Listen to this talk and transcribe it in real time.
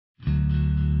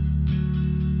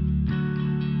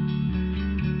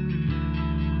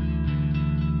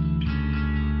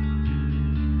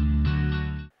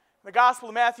The Gospel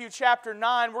of Matthew chapter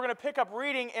 9. We're going to pick up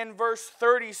reading in verse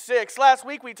 36. Last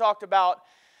week we talked about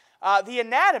the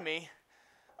anatomy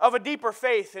of a deeper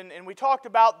faith, and we talked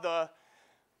about the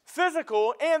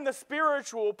physical and the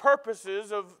spiritual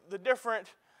purposes of the different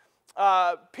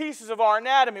pieces of our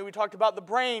anatomy. We talked about the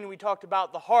brain, we talked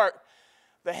about the heart,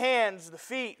 the hands, the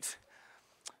feet.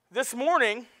 This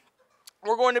morning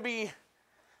we're going to be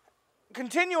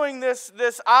continuing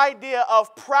this idea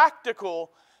of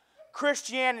practical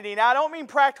Christianity. Now, I don't mean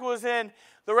practical as in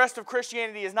the rest of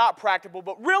Christianity is not practical,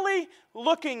 but really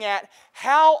looking at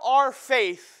how our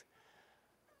faith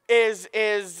is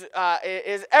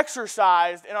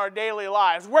exercised in our daily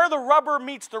lives, where the rubber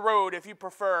meets the road, if you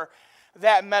prefer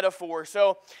that metaphor.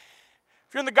 So,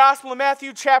 if you're in the Gospel of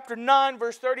Matthew chapter 9,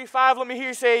 verse 35, let me hear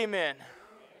you say amen.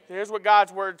 Here's what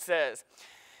God's Word says.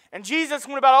 And Jesus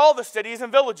went about all the cities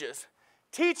and villages,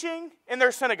 teaching in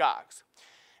their synagogues,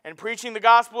 and preaching the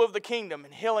gospel of the kingdom,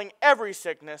 and healing every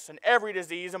sickness and every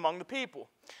disease among the people.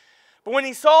 But when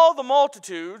he saw the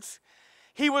multitudes,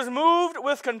 he was moved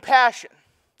with compassion,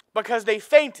 because they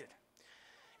fainted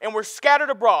and were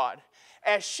scattered abroad,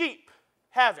 as sheep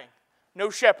having no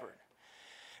shepherd.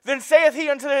 Then saith he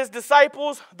unto his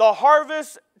disciples, the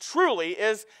harvest truly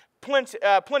is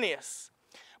plenteous,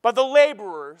 but the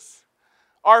laborers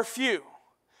are few.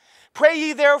 Pray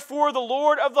ye therefore the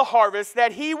Lord of the harvest,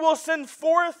 that he will send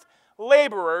forth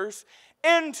laborers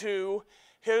into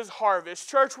his harvest.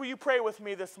 Church, will you pray with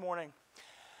me this morning?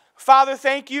 Father,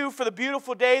 thank you for the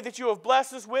beautiful day that you have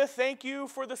blessed us with. Thank you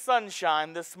for the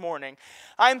sunshine this morning.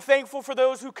 I'm thankful for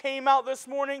those who came out this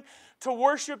morning to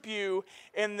worship you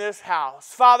in this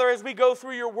house. Father, as we go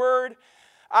through your word,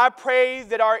 I pray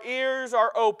that our ears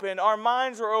are open, our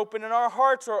minds are open, and our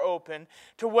hearts are open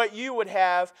to what you would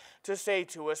have to say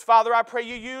to us. Father, I pray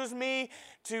you use me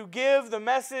to give the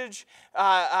message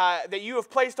that you have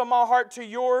placed on my heart to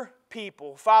your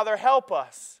people. Father, help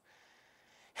us.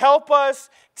 Help us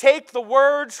take the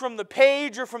words from the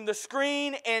page or from the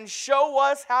screen and show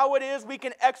us how it is we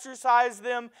can exercise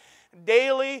them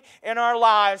daily in our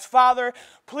lives. Father,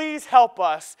 please help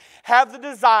us have the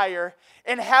desire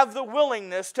and have the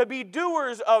willingness to be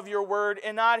doers of your word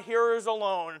and not hearers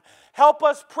alone. Help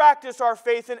us practice our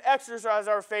faith and exercise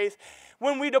our faith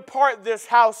when we depart this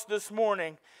house this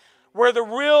morning, where the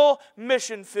real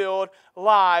mission field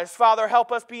lies. Father,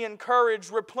 help us be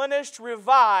encouraged, replenished,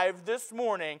 revived this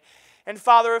morning. And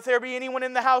Father, if there be anyone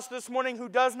in the house this morning who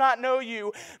does not know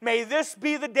you, may this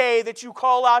be the day that you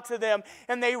call out to them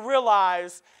and they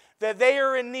realize that they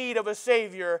are in need of a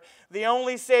Savior, the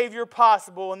only Savior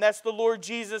possible, and that's the Lord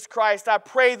Jesus Christ. I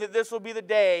pray that this will be the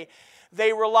day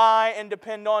they rely and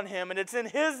depend on Him. And it's in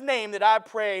His name that I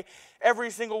pray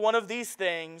every single one of these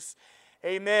things.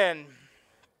 Amen.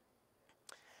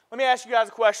 Let me ask you guys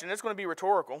a question. It's going to be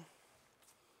rhetorical.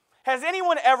 Has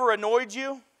anyone ever annoyed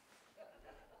you?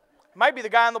 Might be the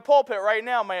guy in the pulpit right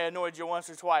now may have annoyed you once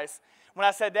or twice. When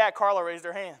I said that, Carla raised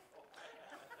her hand.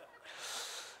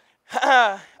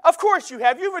 Of course you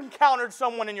have. You've encountered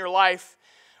someone in your life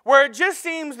where it just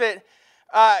seems that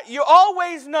you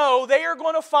always know they are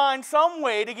going to find some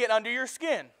way to get under your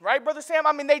skin. Right, Brother Sam?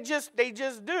 I mean, they just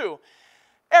do.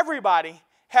 Everybody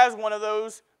has one of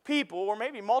those people, or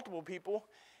maybe multiple people,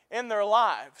 in their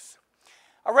lives.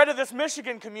 I read of this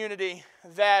Michigan community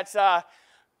that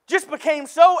just became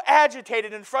so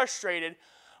agitated and frustrated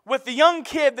with the young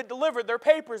kid that delivered their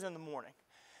papers in the morning.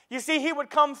 You see, he would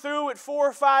come through at 4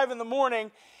 or 5 in the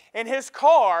morning, and his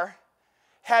car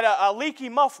had a leaky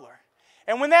muffler.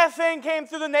 And when that thing came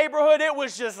through the neighborhood, it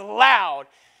was just loud,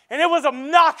 and it was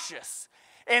obnoxious.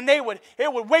 And it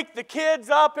would wake the kids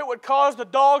up. It would cause the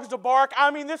dogs to bark.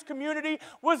 I mean, this community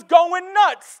was going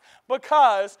nuts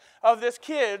because of this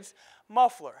kid's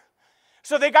muffler.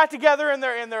 So they got together in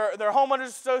their homeowners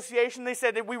association. They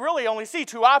said that we really only see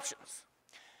 2 options.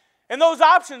 And those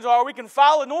options are we can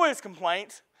file a noise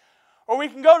complaint, or we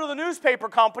can go to the newspaper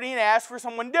company and ask for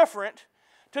someone different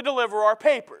to deliver our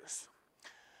papers.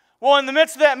 Well, in the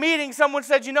midst of that meeting, someone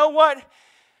said, you know what?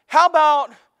 How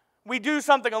about we do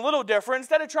something a little different?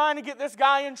 Instead of trying to get this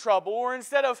guy in trouble, or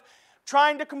instead of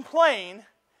trying to complain,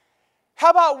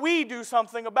 how about we do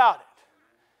something about it?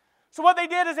 So what they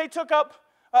did is they took up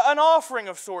an offering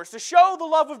of sorts. To show the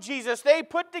love of Jesus, they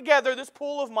put together this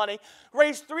pool of money,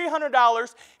 raised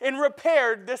 $300, and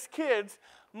repaired this kid's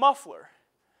muffler.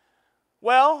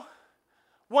 Well,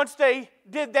 once they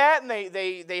did that and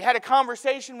they had a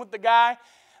conversation with the guy,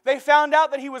 they found out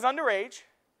that he was underage,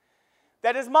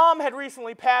 that his mom had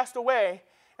recently passed away,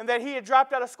 and that he had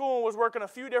dropped out of school and was working a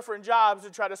few different jobs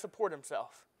to try to support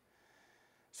himself.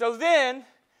 So then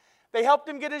they helped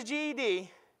him get his GED.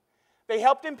 They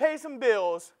helped him pay some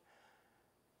bills.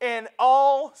 in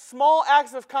all small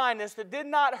acts of kindness that did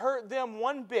not hurt them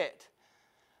one bit,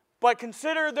 but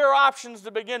considered their options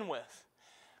to begin with.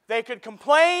 They could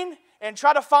complain and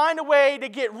try to find a way to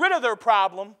get rid of their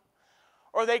problem,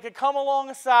 or they could come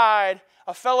alongside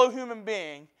a fellow human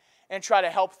being and try to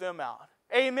help them out.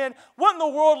 Amen. Wouldn't the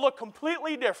world look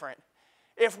completely different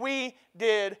if we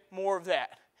did more of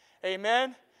that?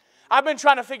 Amen. I've been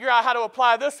trying to figure out how to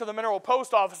apply this to the Mineral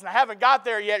Post Office, and I haven't got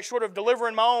there yet, short of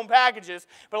delivering my own packages,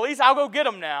 but at least I'll go get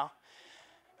them now.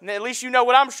 And at least you know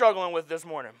what I'm struggling with this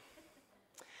morning.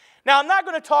 Now, I'm not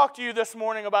going to talk to you this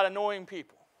morning about annoying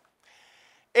people.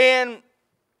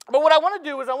 But what I want to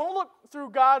do is I want to look through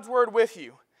God's Word with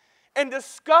you and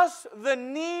discuss the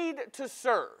need to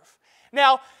serve.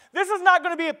 Now, this is not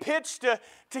going to be a pitch to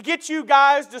get you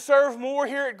guys to serve more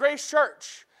here at Grace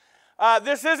Church.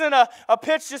 This isn't a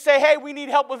pitch to say, hey, we need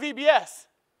help with VBS.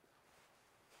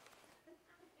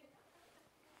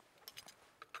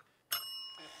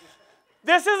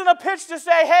 This isn't a pitch to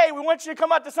say, hey, we want you to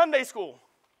come out to Sunday school.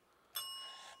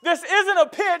 This isn't a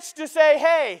pitch to say,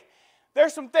 hey,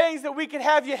 there's some things that we can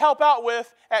have you help out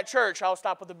with at church. I'll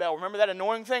stop with the bell. Remember that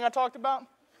annoying thing I talked about?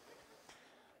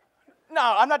 No,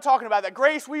 I'm not talking about that.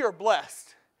 Grace, we are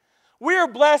blessed. We are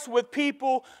blessed with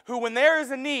people who, when there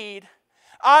is a need,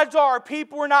 odds are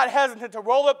people are not hesitant to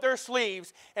roll up their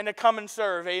sleeves and to come and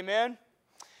serve. Amen?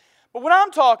 But what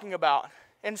I'm talking about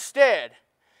instead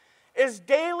is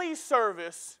daily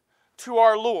service to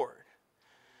our Lord.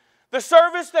 The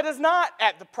service that is not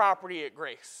at the property at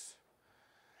Grace.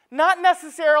 Not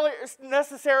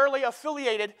necessarily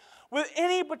affiliated with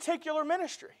any particular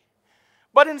ministry,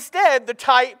 but instead the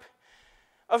type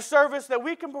of service that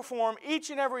we can perform each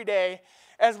and every day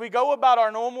as we go about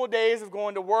our normal days of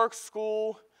going to work,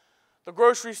 school, the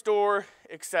grocery store,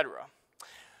 etc.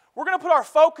 We're going to put our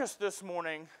focus this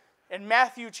morning in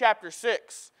Matthew chapter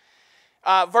 6,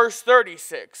 verse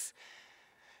 36.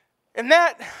 And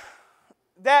that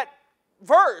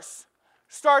verse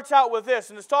starts out with this,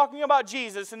 and it's talking about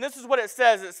Jesus, and this is what it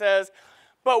says. It says,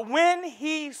 but when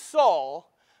he saw,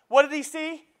 what did he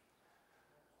see?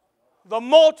 The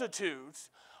multitudes.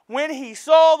 When he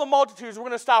saw the multitudes, we're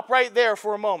going to stop right there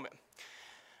for a moment.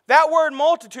 That word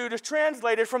multitude is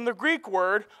translated from the Greek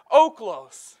word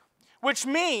oklos, which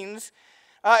means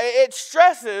it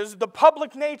stresses the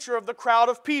public nature of the crowd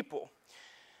of people.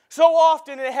 So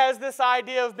often it has this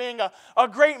idea of being a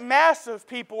great mass of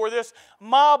people or this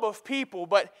mob of people.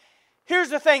 But here's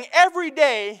the thing. Every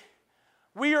day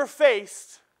we are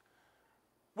faced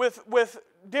with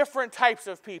different types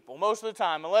of people most of the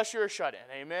time, unless you're a shut-in.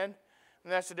 Amen?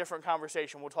 And that's a different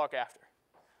conversation. We'll talk after.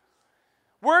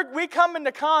 We come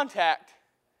into contact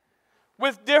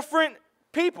with different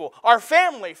people. Our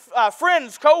family,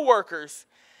 friends, co-workers.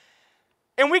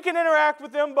 And we can interact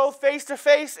with them both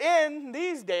face-to-face and,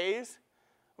 these days,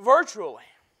 virtually.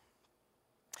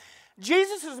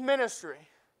 Jesus' ministry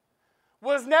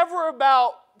was never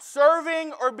about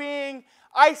serving or being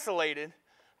isolated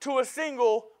to a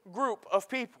single group of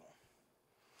people.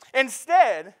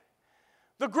 Instead,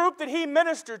 the group that he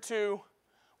ministered to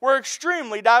were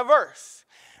extremely diverse.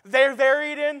 They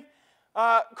varied in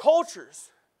cultures.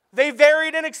 They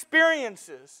varied in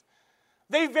experiences.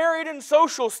 They varied in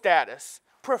social status,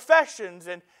 professions,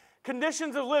 and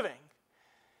conditions of living.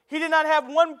 He did not have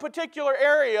one particular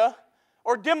area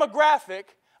or demographic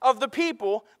of the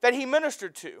people that he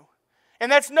ministered to.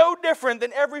 And that's no different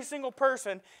than every single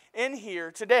person in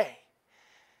here today.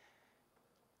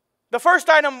 The first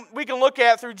item we can look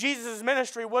at through Jesus'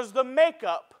 ministry was the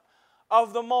makeup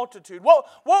of the multitude. What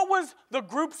was the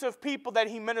groups of people that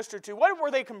he ministered to? What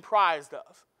were they comprised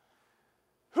of?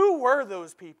 Who were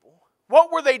those people?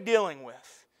 What were they dealing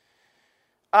with?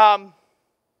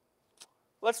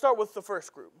 Let's start with the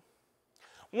first group.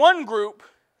 One group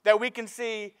that we can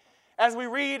see as we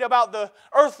read about the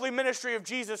earthly ministry of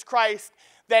Jesus Christ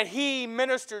that he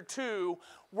ministered to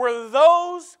were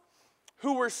those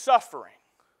who were suffering.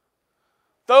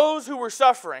 Those who were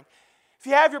suffering. If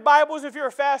you have your Bibles, if you're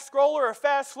a fast scroller or a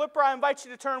fast flipper, I invite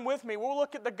you to turn with me. We'll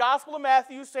look at the Gospel of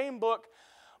Matthew, same book,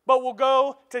 but we'll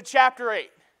go to chapter 8.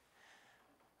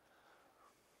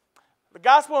 The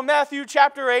Gospel of Matthew,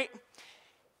 chapter 8.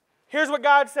 Here's what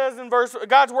God's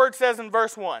word says in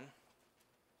verse 1.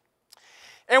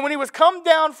 And when he was come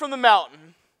down from the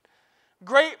mountain,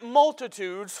 great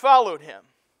multitudes followed him.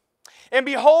 And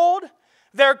behold,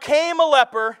 there came a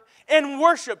leper and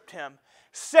worshipped him,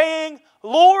 saying,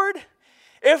 Lord,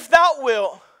 if thou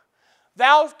wilt,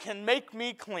 thou can make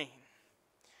me clean.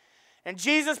 And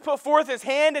Jesus put forth his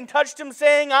hand and touched him,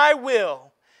 saying, I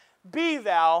will, be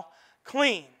thou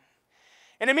clean.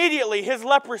 And immediately his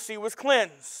leprosy was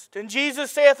cleansed. And Jesus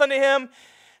saith unto him,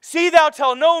 See thou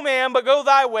tell no man, but go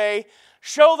thy way,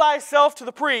 show thyself to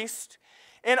the priest,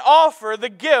 and offer the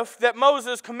gift that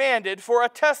Moses commanded for a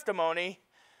testimony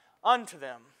unto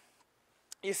them.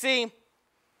 You see,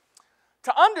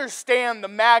 to understand the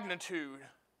magnitude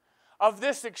of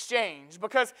this exchange,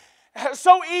 because it's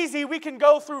so easy we can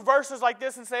go through verses like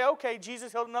this and say, okay,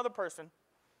 Jesus healed another person.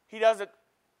 He does it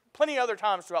plenty of other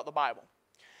times throughout the Bible.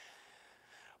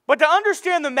 But to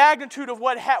understand the magnitude of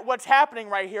what's happening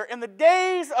right here, in the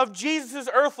days of Jesus'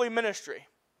 earthly ministry,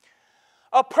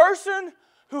 a person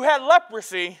who had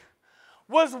leprosy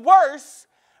was worse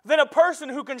than a person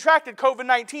who contracted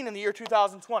COVID-19 in the year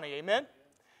 2020. Amen?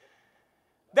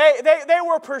 They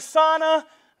were persona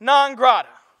non grata.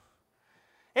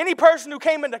 Any person who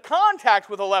came into contact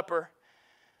with a leper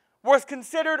was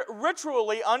considered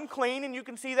ritually unclean, and you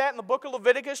can see that in the book of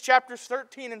Leviticus, chapters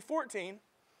 13 and 14.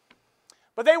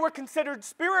 But they were considered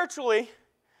spiritually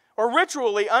or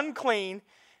ritually unclean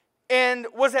and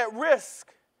was at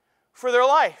risk for their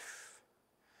life.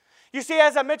 You see,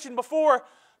 as I mentioned before,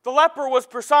 the leper was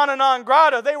persona non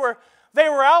grata. They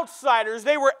were outsiders.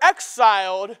 They were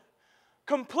exiled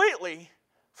completely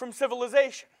from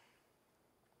civilization.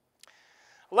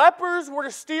 Lepers were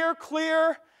to steer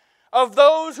clear of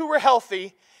those who were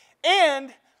healthy,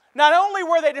 and not only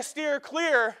were they to steer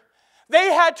clear,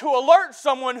 they had to alert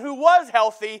someone who was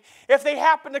healthy if they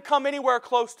happened to come anywhere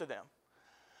close to them.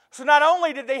 So not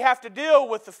only did they have to deal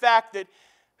with the fact that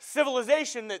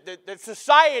civilization, that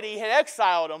society had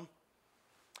exiled them,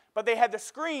 but they had to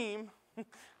scream,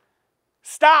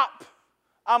 stop,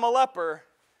 I'm a leper.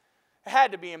 It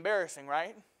had to be embarrassing,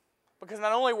 right? Because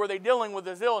not only were they dealing with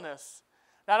this illness,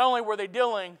 not only were they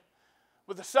dealing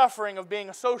with the suffering of being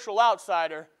a social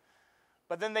outsider,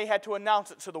 but then they had to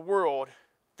announce it to the world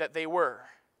that they were.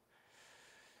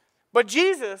 But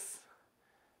Jesus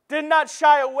did not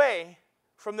shy away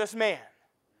from this man.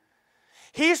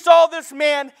 He saw this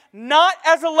man not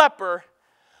as a leper,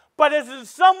 but as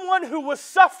someone who was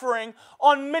suffering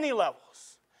on many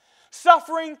levels.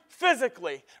 Suffering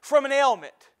physically from an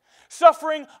ailment.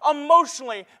 Suffering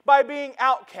emotionally by being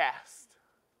outcast.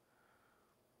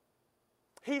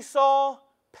 He saw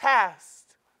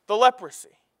past the leprosy.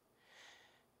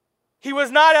 He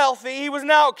was not healthy, he was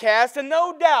an outcast, and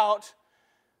no doubt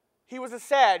he was a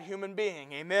sad human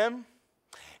being. Amen?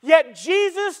 Yet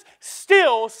Jesus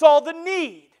still saw the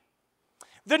need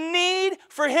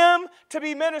for him to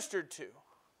be ministered to.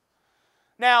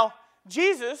 Now,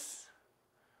 Jesus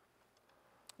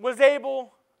was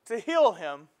able to heal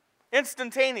him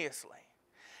instantaneously.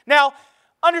 Now,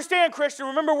 understand, Christian,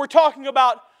 remember we're talking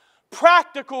about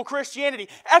practical Christianity,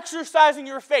 exercising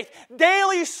your faith,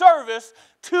 daily service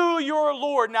to your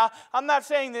Lord. Now, I'm not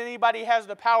saying that anybody has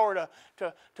the power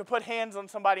to put hands on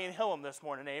somebody and heal them this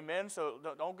morning, amen? So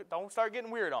don't start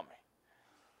getting weird on me.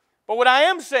 But what I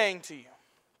am saying to you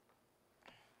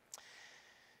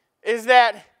is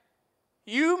that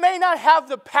you may not have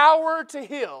the power to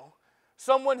heal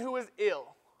someone who is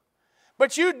ill,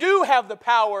 but you do have the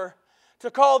power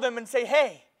to call them and say,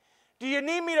 hey, do you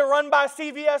need me to run by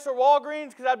CVS or Walgreens?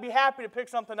 Because I'd be happy to pick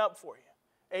something up for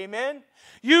you. Amen?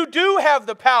 You do have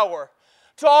the power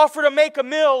to offer to make a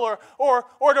meal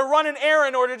or to run an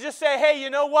errand or to just say, hey, you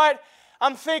know what?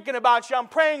 I'm thinking about you. I'm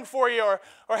praying for you.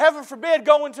 Or heaven forbid,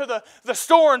 going to the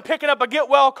store and picking up a get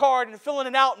well card and filling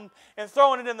it out and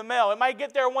throwing it in the mail. It might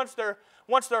get there once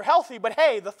they're healthy, but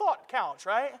hey, the thought counts,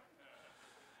 right?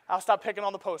 I'll stop picking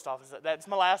on the post office. That's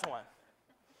my last one.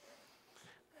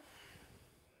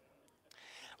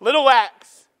 Little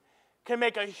acts can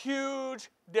make a huge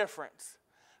difference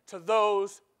to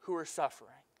those who are suffering.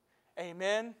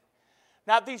 Amen?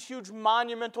 Not these huge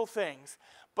monumental things,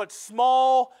 but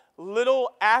small little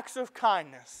acts of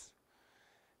kindness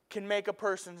can make a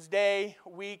person's day,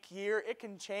 week, year. It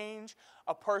can change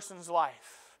a person's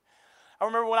life. I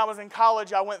remember when I was in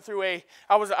college, I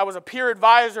was a peer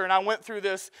advisor, and I went through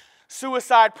this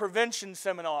suicide prevention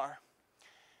seminar.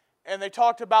 And they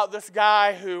talked about this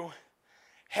guy who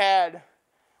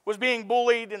was being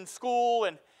bullied in school,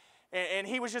 and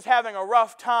he was just having a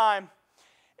rough time.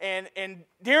 And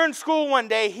during school one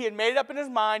day, he had made it up in his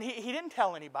mind. He didn't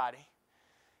tell anybody.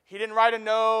 He didn't write a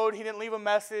note. He didn't leave a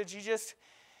message.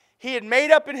 He had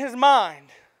made up in his mind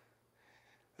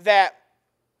that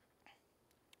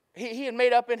he had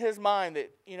made up in his mind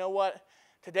that, you know what,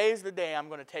 today's the day I'm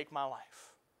going to take my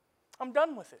life. I'm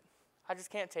done with it. I just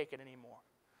can't take it anymore.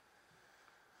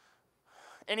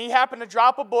 And he happened to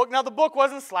drop a book. Now, the book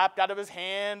wasn't slapped out of his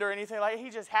hand or anything like that. He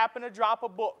just happened to drop a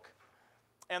book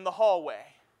in the hallway.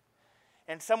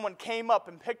 And someone came up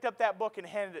and picked up that book and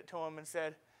handed it to him and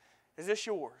said, is this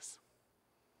yours?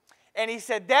 And he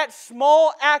said that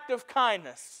small act of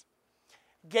kindness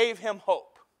gave him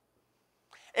hope.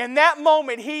 In that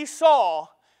moment, he saw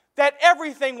that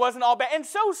everything wasn't all bad. And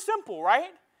so simple,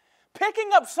 right? Picking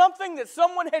up something that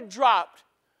someone had dropped,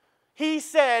 he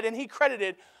said and he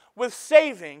credited with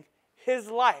saving his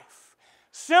life.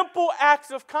 Simple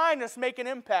acts of kindness make an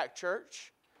impact,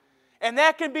 church. And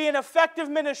that can be an effective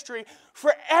ministry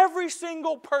for every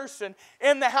single person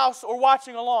in the house or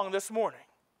watching along this morning.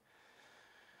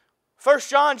 1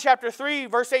 John chapter 3,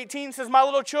 verse 18 says, "My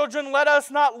little children, let us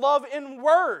not love in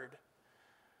word."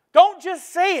 Don't just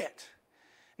say it.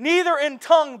 "Neither in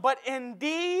tongue, but in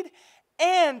deed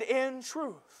and in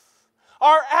truth."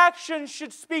 Our actions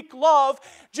should speak love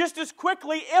just as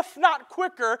quickly, if not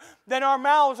quicker, than our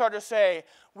mouths are to say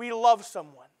we love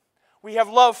someone. We have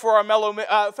love for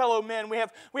our fellow men. We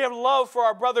have love for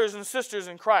our brothers and sisters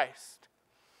in Christ.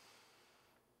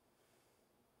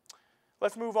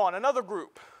 Let's move on. Another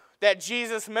group that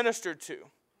Jesus ministered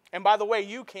to, and by the way,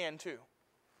 you can too,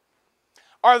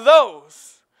 are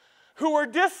those who were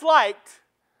disliked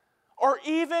or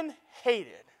even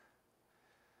hated.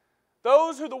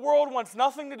 Those who the world wants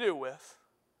nothing to do with.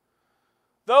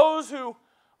 Those who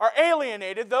are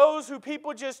alienated. Those who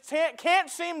people just can't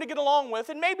seem to get along with.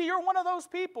 And maybe you're one of those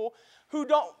people who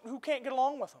can't get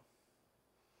along with them.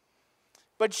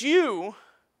 But you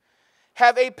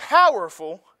have a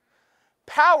powerful,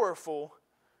 powerful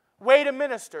way to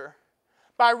minister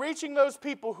by reaching those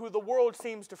people who the world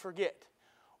seems to forget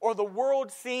or the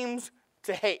world seems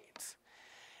to hate.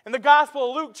 In the Gospel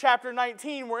of Luke chapter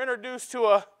 19, we're introduced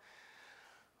to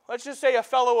let's just say a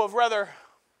fellow of rather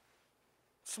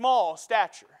small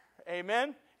stature.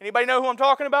 Amen? Anybody know who I'm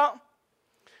talking about?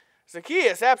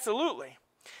 Zacchaeus, absolutely.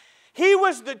 He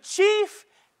was the chief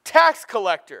tax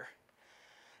collector.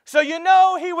 So you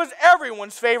know he was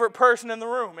everyone's favorite person in the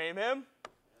room. Amen?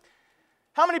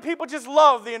 How many people just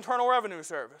love the Internal Revenue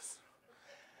Service?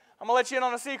 I'm going to let you in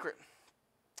on a secret.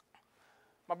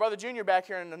 My brother Junior back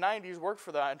here in the 90s worked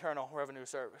for the Internal Revenue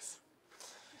Service.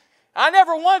 I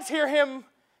never once hear him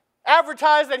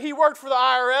advertise that he worked for the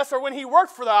IRS, or when he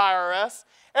worked for the IRS,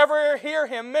 ever hear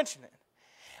him mention it.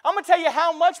 I'm going to tell you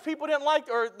how much people didn't like,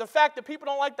 or the fact that people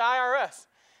don't like the IRS.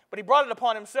 But he brought it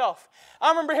upon himself. I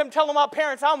remember him telling my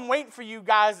parents, "I'm waiting for you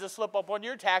guys to slip up on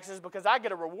your taxes because I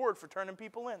get a reward for turning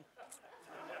people in."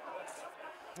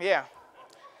 Yeah.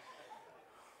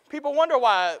 People wonder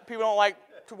why people don't like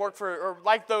to work for, or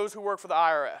like those who work for the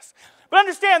IRS. But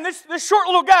understand, this short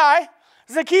little guy,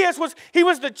 Zacchaeus, was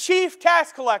the chief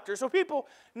tax collector. So people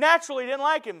naturally didn't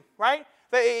like him, right?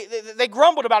 They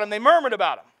grumbled about him. They murmured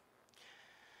about him.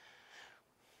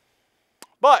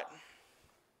 But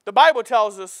the Bible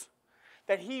tells us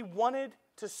that he wanted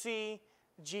to see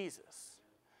Jesus.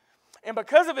 And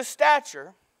because of his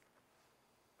stature,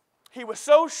 he was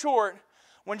so short,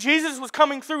 when Jesus was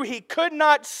coming through, he could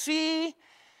not see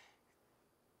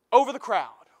over the crowd.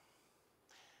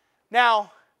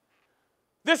 Now,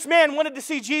 this man wanted to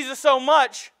see Jesus so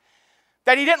much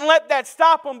that he didn't let that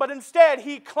stop him, but instead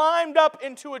he climbed up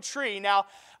into a tree. Now,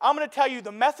 I'm going to tell you,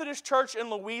 the Methodist Church in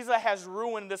Louisa has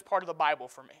ruined this part of the Bible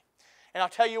for me. And I'll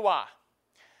tell you why.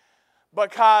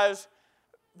 Because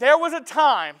there was a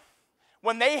time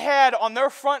when they had on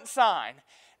their front sign,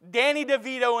 Danny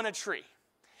DeVito in a tree.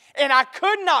 And I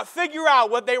could not figure out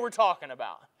what they were talking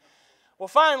about. Well,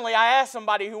 finally, I asked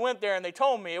somebody who went there, and they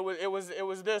told me it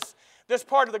was this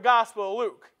part of the Gospel of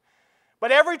Luke.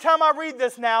 But every time I read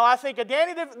this now, I think of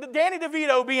Danny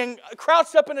DeVito being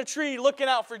crouched up in a tree looking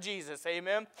out for Jesus.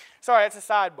 Amen? Sorry, that's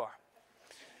a sidebar.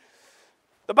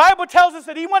 The Bible tells us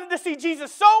that he wanted to see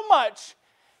Jesus so much,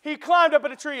 he climbed up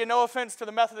in a tree. And no offense to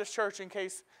the Methodist Church in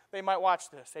case they might watch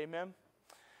this. Amen?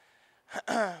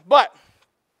 But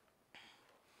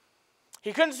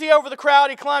he couldn't see over the crowd.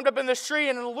 He climbed up in this tree.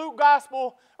 And in the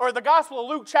Gospel of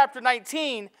Luke chapter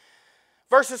 19,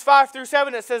 verses 5 through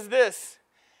 7, it says this.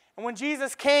 And when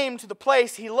Jesus came to the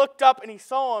place, he looked up and he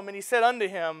saw him, and he said unto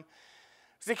him,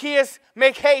 Zacchaeus,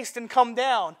 make haste and come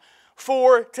down,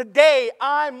 for today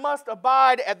I must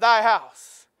abide at thy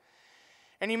house.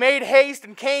 And he made haste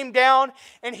and came down,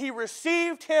 and he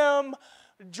received him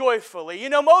joyfully. You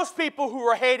know, most people who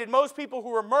are hated, most people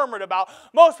who are murmured about,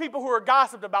 most people who are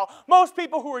gossiped about, most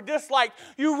people who are disliked,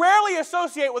 you rarely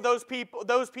associate with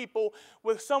those people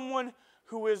with someone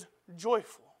who is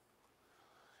joyful.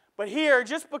 But here,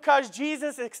 just because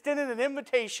Jesus extended an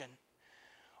invitation,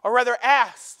 or rather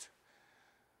asked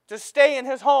to stay in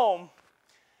his home,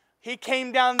 he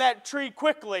came down that tree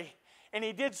quickly, and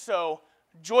he did so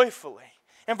joyfully.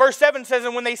 And verse 7 says,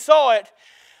 and when they saw it,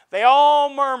 they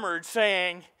all murmured,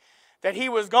 saying that he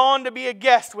was gone to be a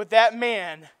guest with that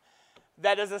man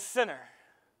that is a sinner.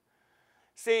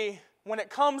 See, when it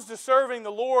comes to serving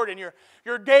the Lord and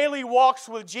your daily walks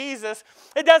with Jesus,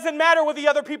 it doesn't matter what the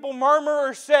other people murmur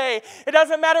or say. It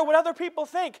doesn't matter what other people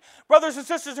think. Brothers and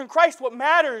sisters in Christ, what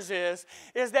matters is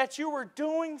that you are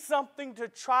doing something to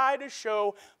try to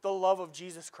show the love of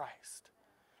Jesus Christ.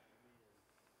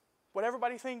 What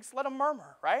everybody thinks, let them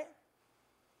murmur, right?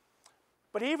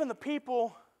 But even the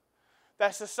people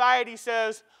that society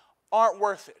says aren't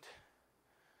worth it,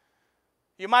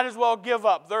 you might as well give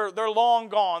up. They're long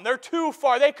gone. They're too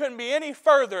far. They couldn't be any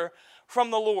further from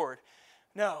the Lord.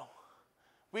 No,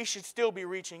 we should still be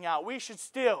reaching out. We should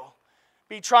still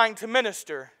be trying to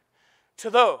minister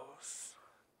to those.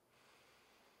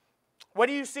 What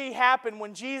do you see happen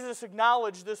when Jesus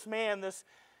acknowledged this man,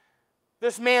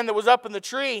 this man that was up in the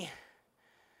tree?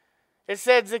 It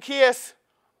said Zacchaeus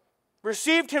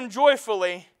received him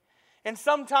joyfully, and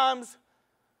sometimes,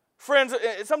 friends,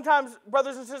 sometimes,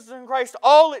 brothers and sisters in Christ,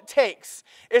 all it takes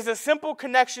is a simple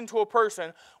connection to a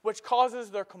person which causes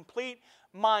their complete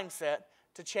mindset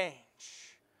to change.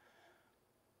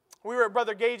 We were at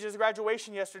Brother Gage's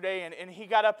graduation yesterday, and he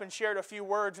got up and shared a few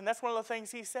words, and that's one of the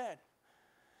things he said.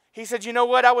 He said, you know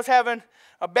what, I was having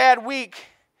a bad week,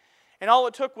 and all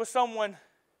it took was someone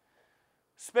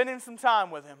spending some time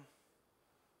with him,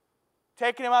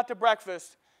 taking him out to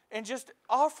breakfast, and just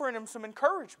offering him some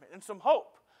encouragement and some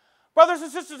hope. Brothers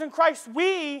and sisters in Christ,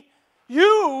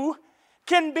 you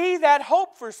can be that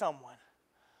hope for someone.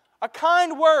 A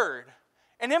kind word,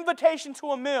 an invitation to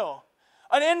a meal,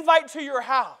 an invite to your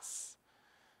house,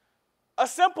 a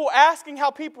simple asking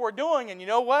how people are doing, and you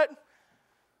know what?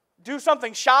 Do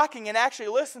something shocking and actually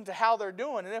listen to how they're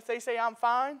doing. And if they say, I'm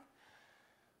fine,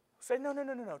 say, no,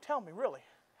 tell me, really,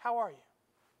 how are you?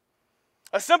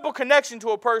 A simple connection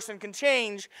to a person can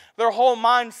change their whole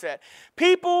mindset.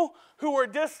 People who are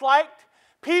disliked,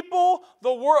 people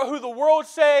who the world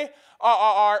say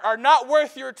are not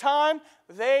worth your time,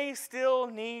 they still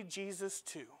need Jesus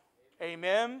too.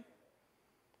 Amen?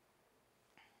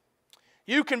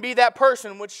 You can be that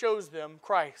person which shows them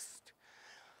Christ.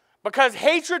 Because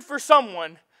hatred for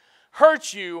someone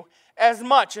hurts you as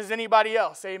much as anybody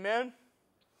else. Amen?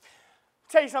 I'll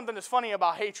tell you something that's funny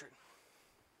about hatred.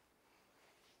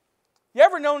 You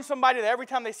ever known somebody that every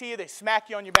time they see you, they smack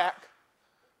you on your back?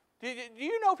 Do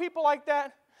you know people like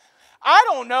that? I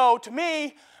don't know. To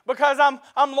me, because I'm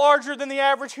larger than the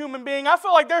average human being, I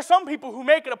feel like there's some people who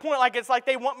make it a point like it's like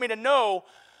they want me to know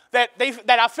that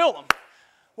I feel them.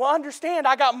 Well, understand,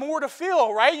 I got more to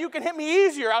feel, right? You can hit me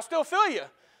easier, I'll still feel you.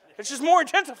 It's just more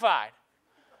intensified.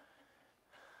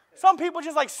 Some people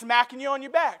just like smacking you on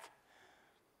your back.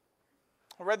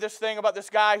 I read this thing about this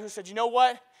guy who said, you know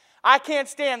what? I can't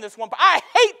stand this one. I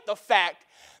hate the fact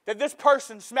that this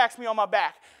person smacks me on my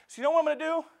back. So you know what I'm going to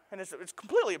do? And it's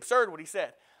completely absurd what he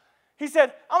said. He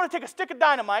said, I'm going to take a stick of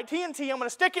dynamite, TNT, I'm going to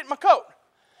stick it in my coat.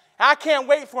 I can't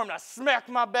wait for him to smack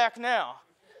my back now.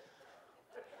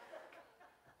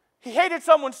 He hated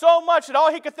someone so much that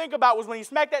all he could think about was when he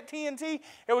smacked that TNT,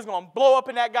 it was going to blow up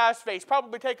in that guy's face,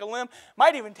 probably take a limb,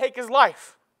 might even take his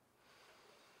life.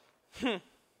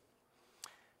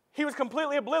 He was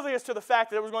completely oblivious to the fact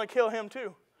that it was going to kill him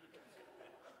too.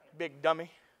 Big dummy.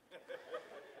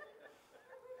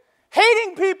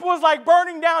 Hating people is like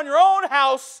burning down your own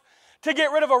house to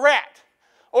get rid of a rat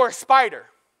or a spider.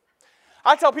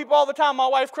 I tell people all the time, my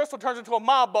wife Crystal turns into a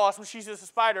mob boss when she sees a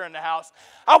spider in the house.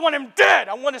 I want him dead.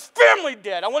 I want his family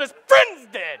dead. I want his friends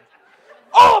dead.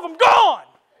 All of them gone.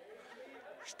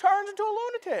 She turns into a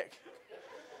lunatic.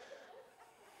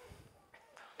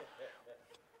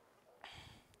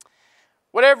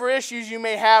 Whatever issues you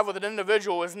may have with an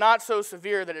individual is not so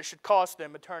severe that it should cost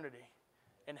them eternity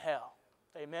in hell.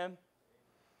 Amen?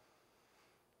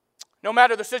 No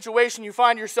matter the situation you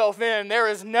find yourself in, there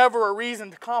is never a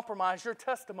reason to compromise your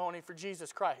testimony for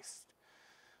Jesus Christ,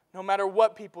 no matter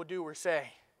what people do or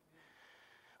say.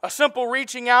 A simple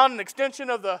reaching out and extension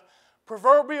of the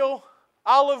proverbial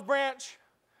olive branch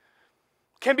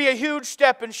can be a huge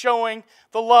step in showing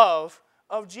the love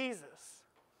of Jesus.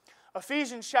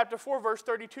 Ephesians chapter 4, verse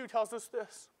 32 tells us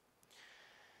this.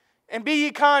 And be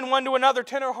ye kind one to another,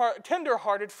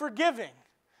 tender-hearted, forgiving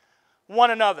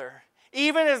one another,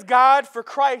 even as God, for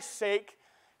Christ's sake,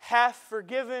 hath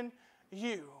forgiven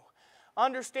you.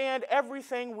 Understand,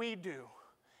 everything we do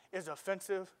is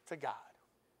offensive to God.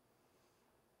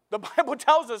 The Bible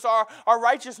tells us our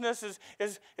righteousness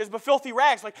is but filthy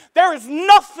rags. Like, there is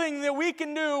nothing that we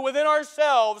can do within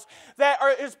ourselves that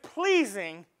is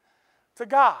pleasing to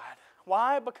God.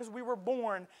 Why? Because we were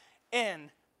born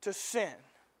into sin.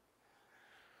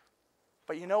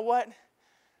 But you know what?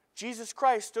 Jesus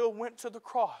Christ still went to the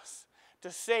cross to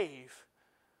save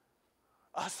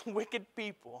us wicked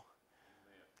people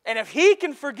And if He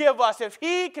can forgive us, if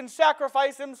He can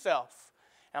sacrifice Himself,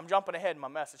 and I'm jumping ahead in my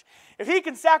message, if He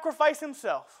can sacrifice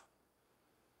Himself,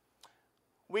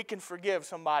 we can forgive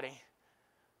somebody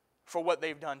for what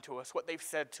they've done to us, what they've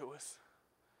said to us,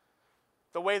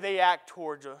 the way they act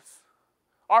towards us,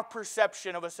 our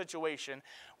perception of a situation.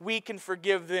 We can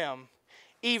forgive them,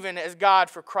 even as God,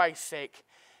 for Christ's sake,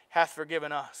 hath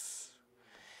forgiven us.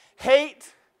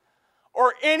 Hate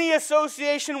or any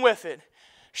association with it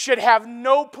should have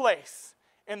no place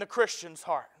in the Christian's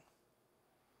heart.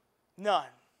 None.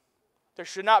 There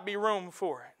should not be room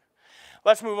for it.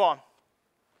 Let's move on.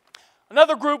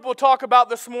 Another group we'll talk about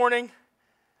this morning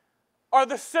are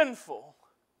the sinful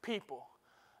people.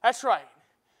 That's right.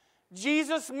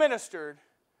 Jesus ministered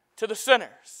to the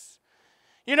sinners.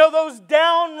 You know, those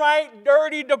downright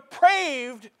dirty,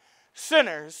 depraved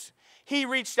sinners He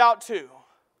reached out to.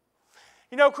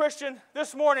 You know, Christian,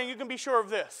 this morning you can be sure of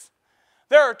this.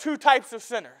 There are two types of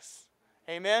sinners.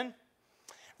 Amen?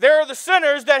 There are the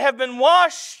sinners that have been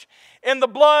washed in the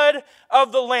blood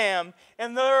of the Lamb,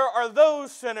 and there are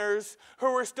those sinners who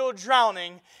are still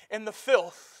drowning in the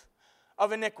filth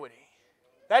of iniquity.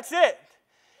 That's it.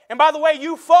 And by the way,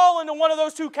 you fall into one of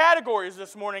those two categories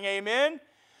this morning, amen?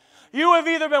 You have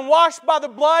either been washed by the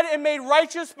blood and made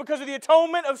righteous because of the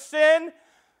atonement of sin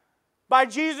by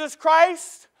Jesus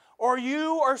Christ, or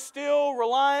you are still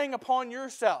relying upon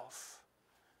yourself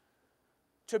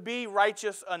to be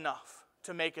righteous enough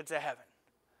to make it to heaven.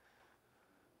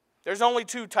 There's only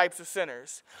two types of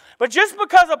sinners. But just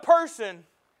because a person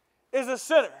is a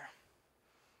sinner,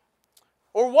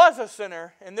 or was a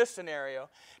sinner in this scenario,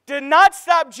 did not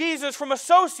stop Jesus from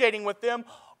associating with them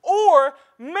or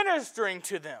ministering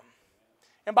to them.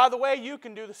 And by the way, you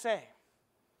can do the same.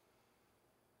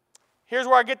 Here's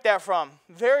where I get that from.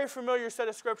 Very familiar set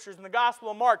of scriptures in the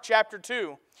Gospel of Mark, chapter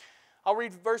 2. I'll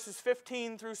read verses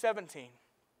 15 through 17.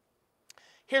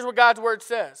 Here's what God's word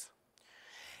says.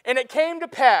 And it came to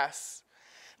pass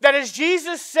that as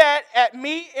Jesus sat at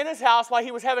meat in his house while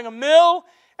he was having a meal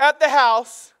at the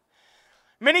house,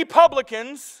 many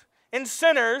publicans and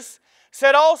sinners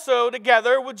sat also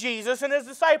together with Jesus and his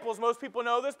disciples. Most people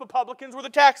know this, but publicans were the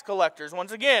tax collectors.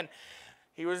 Once again,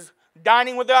 he was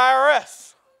dining with the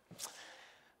IRS.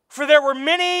 For there were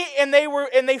many, and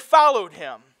they followed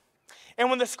him. And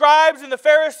when the scribes and the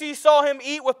Pharisees saw him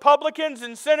eat with publicans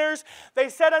and sinners, they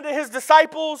said unto his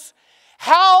disciples,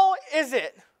 How is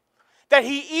it that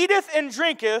he eateth and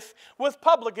drinketh with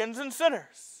publicans and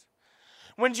sinners?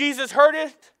 When Jesus heard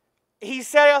it, he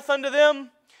saith unto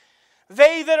them,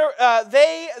 They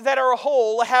that are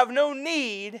whole have no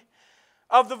need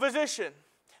of the physician.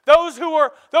 Those who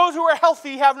are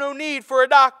healthy have no need for a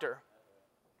doctor.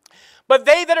 But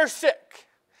they that are sick,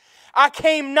 I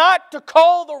came not to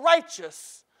call the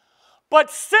righteous, but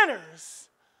sinners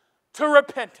to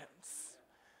repentance.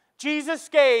 Jesus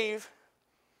gave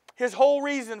his whole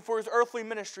reason for his earthly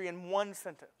ministry in one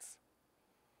sentence.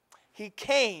 He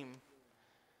came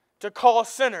to call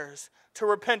sinners to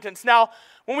repentance. Now,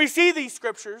 when we see these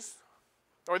scriptures,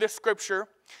 or this scripture,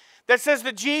 that says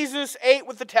that Jesus ate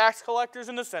with the tax collectors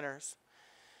and the sinners,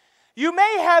 you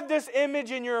may have this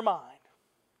image in your mind.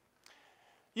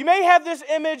 You may have this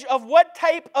image of what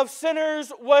type of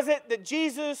sinners was it that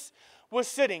Jesus was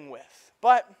sitting with.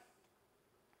 But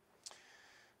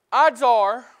odds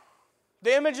are,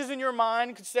 the images in your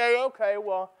mind could say, okay,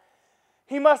 well,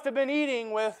 he must have been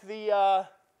eating with the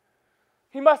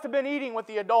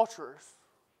adulterers.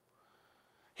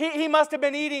 He must have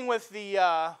been eating with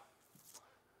the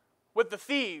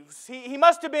thieves. He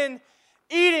must have been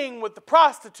eating with the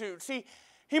prostitutes.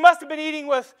 He must have been eating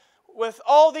with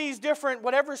all these different,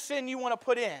 whatever sin you want to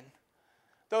put in,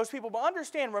 those people. But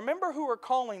understand, remember who are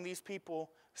calling these people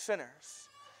sinners.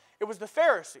 It was the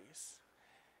Pharisees.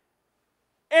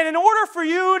 And in order for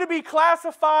you to be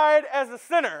classified as a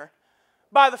sinner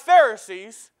by the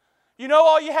Pharisees, you know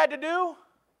all you had to do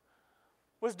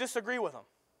was disagree with them.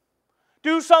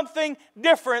 Do something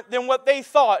different than what they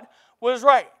thought was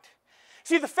right.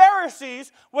 See, the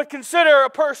Pharisees would consider a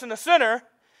person a sinner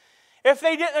if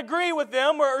they didn't agree with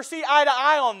them or see eye to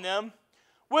eye on them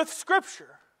with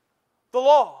Scripture, the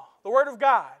law, the Word of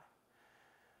God.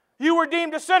 You were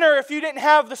deemed a sinner if you didn't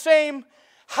have the same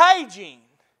hygiene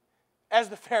as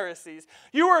the Pharisees.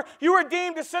 You were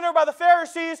deemed a sinner by the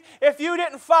Pharisees if you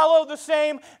didn't follow the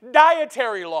same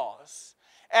dietary laws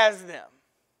as them.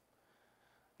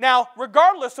 Now,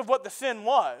 regardless of what the sin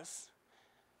was,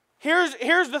 here's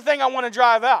the thing I want to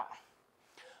drive out.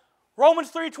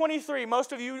 Romans 3:23,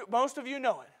 most of you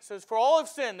know it. It says, For all have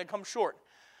sinned and come short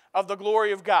of the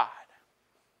glory of God.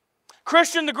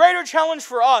 Christian, the greater challenge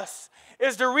for us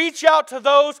is to reach out to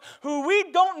those who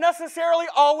we don't necessarily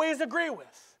always agree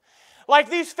with. Like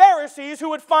these Pharisees who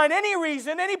would find any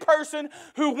reason, any person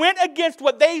who went against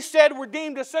what they said were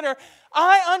deemed a sinner.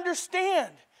 I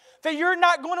understand that you're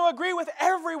not going to agree with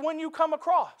everyone you come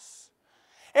across.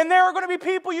 And there are going to be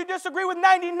people you disagree with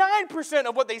 99%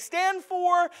 of what they stand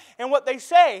for and what they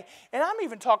say. And I'm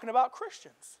even talking about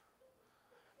Christians.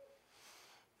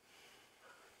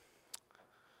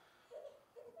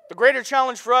 The greater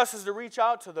challenge for us is to reach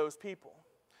out to those people,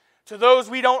 to those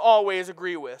we don't always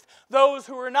agree with, those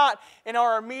who are not in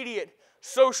our immediate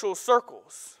social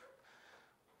circles,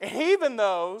 and even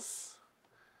those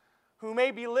who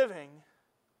may be living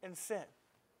in sin.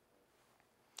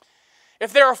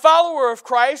 If they're a follower of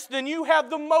Christ, then you have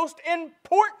the most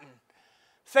important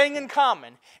thing in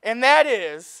common, and that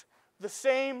is the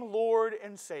same Lord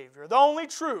and Savior, the only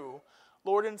true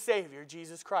Lord and Savior,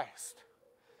 Jesus Christ.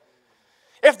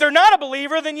 If they're not a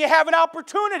believer, then you have an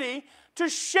opportunity to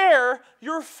share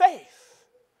your faith,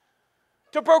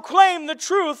 to proclaim the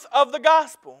truth of the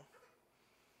gospel.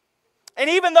 And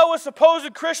even though a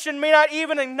supposed Christian may not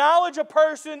even acknowledge a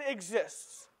person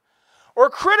exists or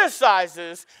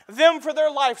criticizes them for their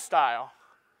lifestyle,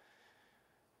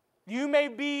 you may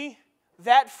be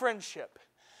that friendship.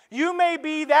 You may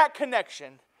be that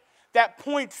connection that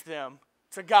points them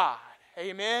to God.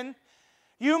 Amen?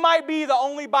 You might be the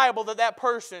only Bible that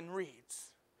person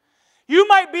reads. You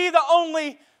might be the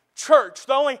only church,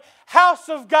 the only house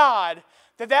of God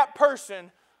that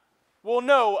person will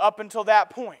know up until that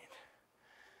point.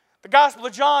 The Gospel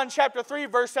of John chapter 3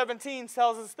 verse 17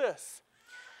 tells us this.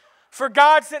 For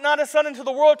God sent not His Son into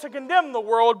the world to condemn the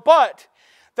world, but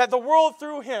that the world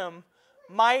through Him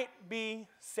might be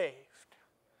saved.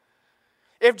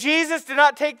 If Jesus did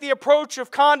not take the approach of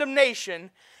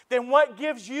condemnation, then what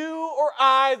gives you or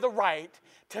I the right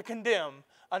to condemn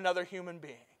another human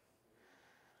being?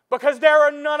 Because there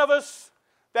are none of us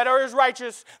that are as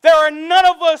righteous. There are none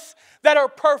of us that are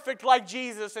perfect like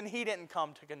Jesus, and He didn't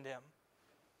come to condemn.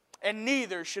 And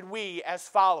neither should we as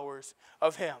followers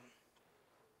of Him.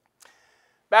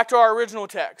 Back to our original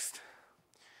text.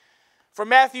 From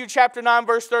Matthew chapter 9,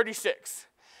 verse 36.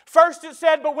 First it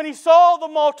said, but when He saw the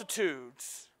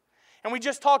multitudes, and we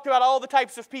just talked about all the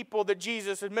types of people that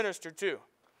Jesus administered to.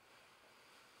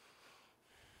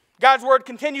 God's word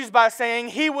continues by saying,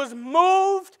 He was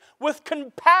moved with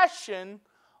compassion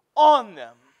on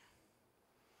them.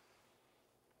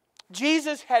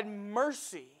 Jesus had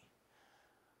mercy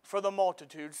for the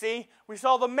multitude. See, we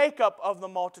saw the makeup of the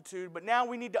multitude, but now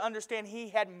we need to understand He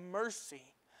had mercy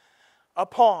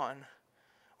upon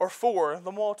or for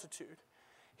the multitude.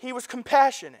 He was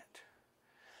compassionate.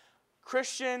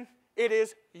 Christian, it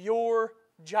is your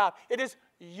job. It is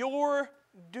your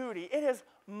duty. It is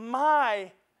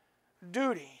my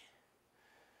duty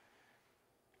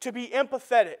to be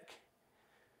empathetic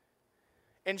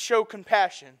and show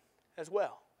compassion as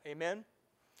well. Amen?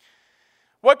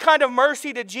 What kind of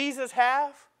mercy did Jesus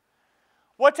have?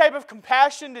 What type of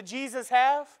compassion did Jesus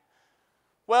have?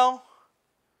 Well,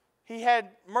 He had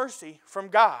mercy from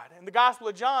God. In the Gospel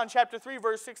of John, chapter 3,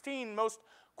 verse 16, most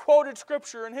quoted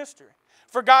scripture in history.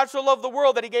 For God so loved the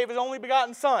world that He gave His only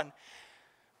begotten Son,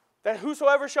 that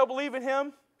whosoever shall believe in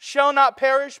Him shall not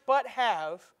perish, but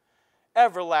have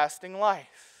everlasting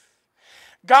life.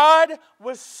 God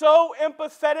was so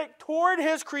empathetic toward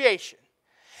His creation,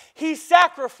 He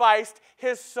sacrificed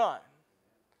His Son.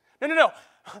 No.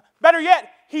 Better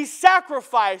yet, He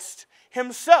sacrificed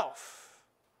Himself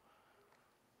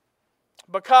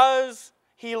because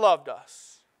He loved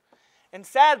us. And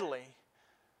sadly,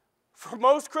 for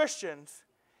most Christians,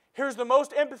 here's the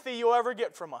most empathy you'll ever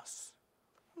get from us.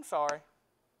 I'm sorry.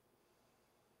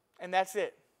 And that's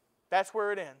it. That's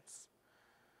where it ends.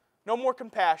 No more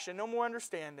compassion, no more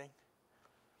understanding.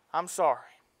 I'm sorry.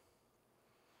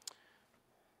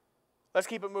 Let's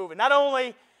keep it moving. Not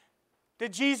only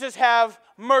did Jesus have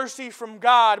mercy from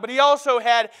God, but He also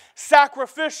had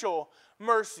sacrificial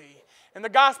mercy. In the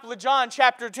Gospel of John,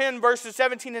 chapter 10, verses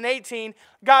 17 and 18,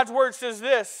 God's word says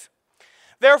this,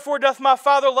 Therefore doth my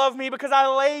Father love me, because I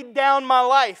laid down my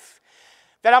life,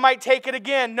 that I might take it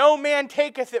again. No man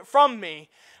taketh it from me,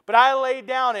 but I lay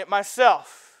down it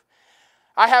myself.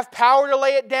 I have power to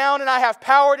lay it down, and I have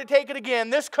power to take it again.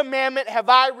 This commandment have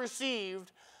I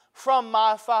received from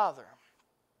my Father.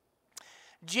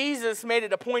 Jesus made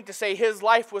it a point to say His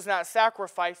life was not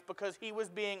sacrificed because He was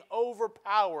being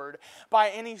overpowered by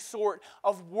any sort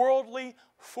of worldly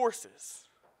forces.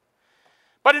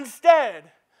 But instead,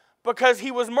 because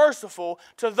he was merciful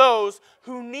to those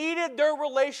who needed their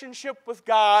relationship with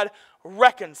God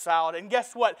reconciled. And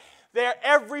guess what?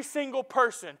 Every single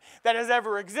person that has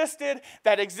ever existed,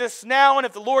 that exists now, and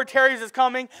if the Lord tarries is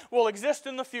coming, will exist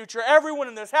in the future. Everyone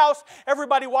in this house,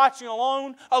 everybody watching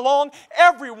along,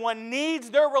 everyone needs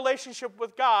their relationship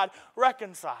with God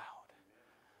reconciled.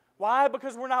 Why?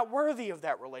 Because we're not worthy of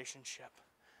that relationship.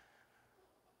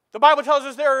 The Bible tells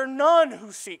us there are none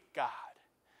who seek God.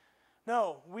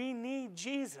 No, we need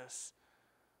Jesus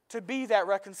to be that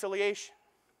reconciliation.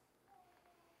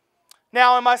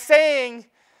 Now, am I saying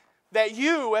that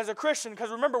you as a Christian, because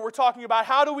remember we're talking about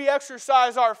how do we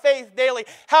exercise our faith daily,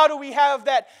 how do we have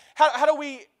that, how do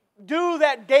we do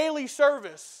that daily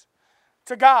service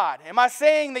to God? Am I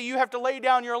saying that you have to lay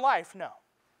down your life? No.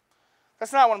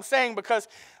 That's not what I'm saying, because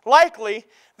likely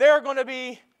there are going to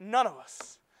be none of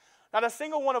us, not a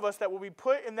single one of us, that will be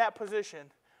put in that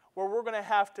position where we're going to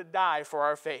have to die for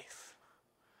our faith.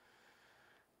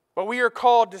 But we are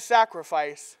called to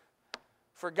sacrifice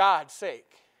for God's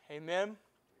sake. Amen?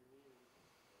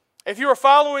 If you are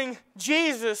following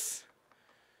Jesus,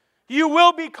 you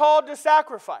will be called to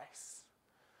sacrifice.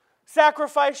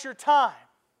 Sacrifice your time.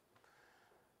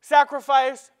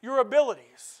 Sacrifice your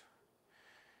abilities.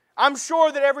 I'm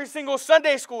sure that every single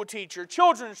Sunday school teacher,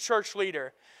 children's church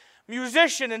leader,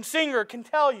 musician, and singer can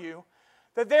tell you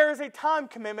that there is a time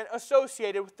commitment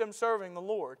associated with them serving the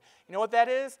Lord. You know what that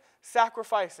is?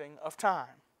 Sacrificing of time.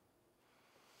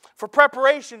 For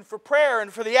preparation, for prayer,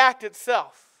 and for the act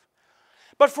itself.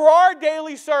 But for our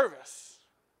daily service,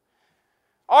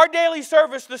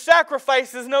 the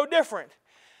sacrifice is no different.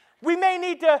 We may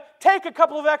need to take a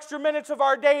couple of extra minutes of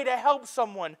our day to help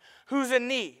someone who's in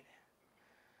need.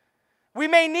 We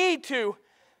may need to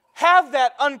have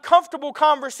that uncomfortable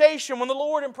conversation when the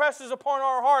Lord impresses upon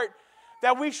our heart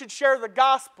that we should share the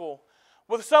gospel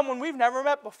with someone we've never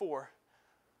met before.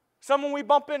 Someone we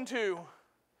bump into.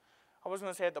 I was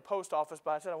going to say at the post office,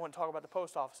 but I said I wouldn't talk about the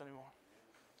post office anymore.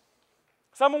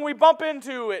 Someone we bump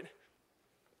into at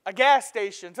a gas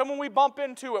station. Someone we bump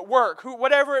into at work.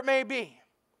 Whatever it may be.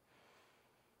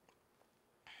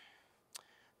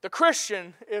 The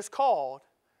Christian is called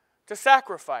to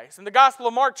sacrifice. In the Gospel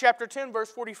of Mark chapter 10,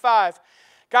 verse 45,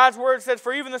 God's word says,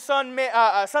 "For even the Son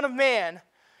of Man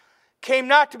came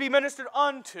not to be ministered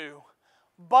unto,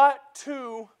 but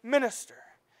to minister,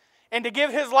 and to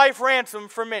give his life ransom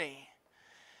for many."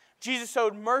 Jesus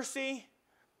showed mercy,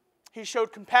 he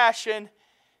showed compassion,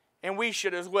 and we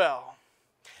should as well.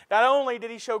 Not only did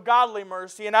he show godly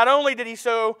mercy, and not only did he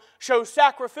show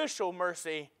sacrificial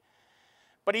mercy,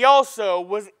 but he also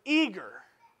was eager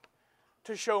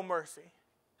to show mercy.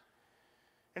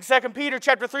 In 2 Peter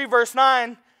chapter 3, verse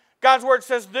 9, God's word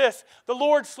says this, "The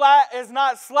Lord is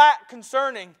not slack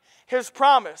concerning his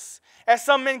promise, as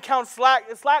some men count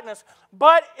slackness,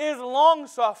 but is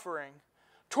longsuffering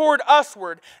toward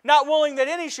usward, not willing that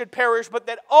any should perish, but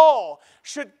that all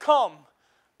should come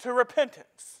to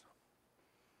repentance."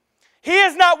 He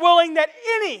is not willing that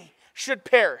any should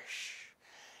perish.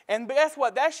 And guess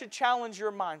what? That should challenge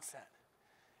your mindset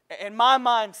and my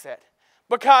mindset,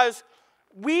 because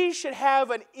we should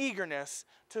have an eagerness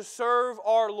to serve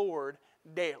our Lord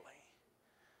daily.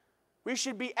 We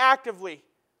should be actively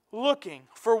looking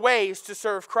for ways to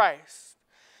serve Christ.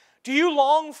 Do you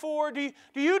long for, do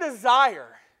you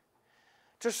desire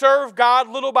to serve God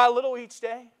little by little each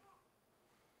day?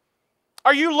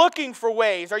 Are you looking for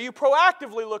ways? Are you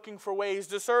proactively looking for ways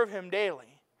to serve Him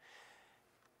daily?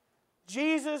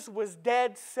 Jesus was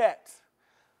dead set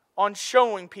on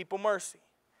showing people mercy.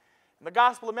 In the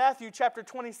Gospel of Matthew chapter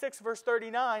 26, verse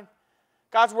 39,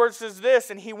 God's word says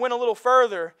this, "And he went a little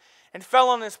further and fell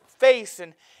on his face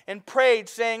and prayed,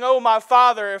 saying, O my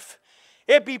Father, if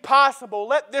it be possible,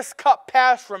 let this cup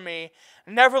pass from me.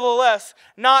 Nevertheless,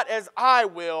 not as I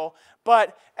will,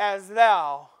 but as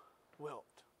thou wilt."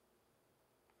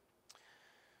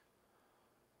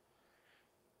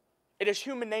 It is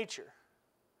human nature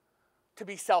to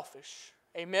be selfish.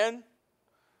 Amen?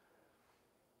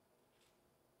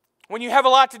 When you have a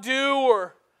lot to do,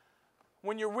 or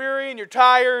when you're weary and you're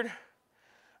tired,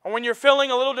 or when you're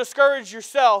feeling a little discouraged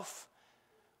yourself,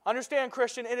 understand,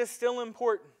 Christian, it is still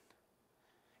important.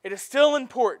 It is still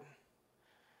important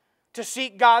to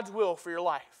seek God's will for your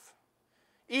life,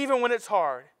 even when it's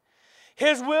hard.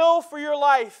 His will for your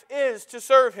life is to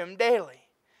serve Him daily.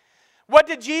 What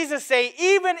did Jesus say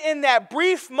even in that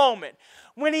brief moment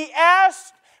when He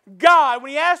asked God,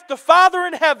 when He asked the Father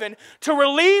in heaven to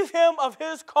relieve Him of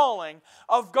His calling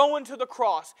of going to the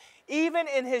cross, even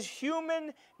in His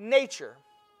human nature,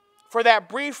 for that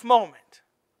brief moment,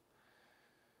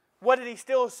 what did He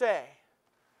still say?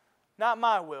 Not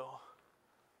my will,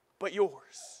 but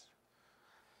yours.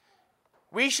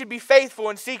 We should be faithful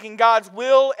in seeking God's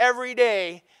will every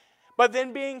day, but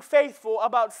then being faithful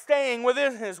about staying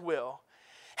within His will.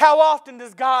 How often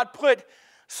does God put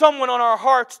someone on our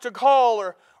hearts to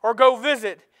call or go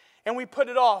visit, and we put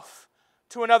it off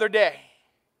to another day?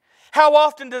 How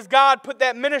often does God put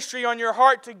that ministry on your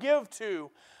heart to give to,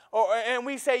 and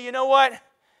we say, you know what?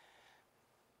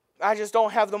 I just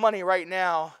don't have the money right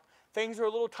now. Things are a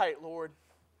little tight, Lord.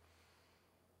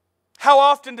 How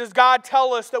often does God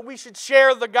tell us that we should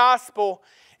share the gospel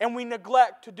and we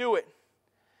neglect to do it?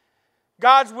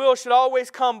 God's will should always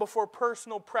come before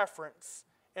personal preference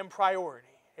and priority.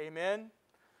 Amen?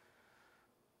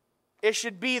 It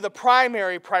should be the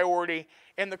primary priority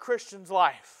in the Christian's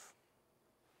life.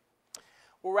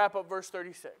 We'll wrap up verse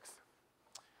 36.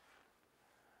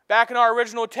 Back in our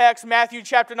original text, Matthew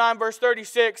chapter 9, verse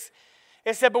 36,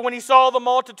 it said, "But when He saw the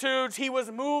multitudes, He was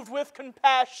moved with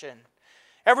compassion."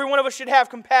 Every one of us should have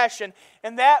compassion.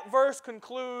 And that verse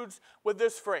concludes with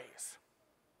this phrase: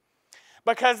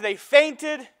 "Because they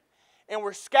fainted and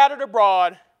were scattered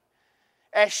abroad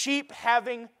as sheep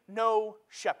having no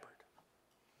shepherd."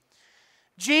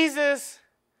 Jesus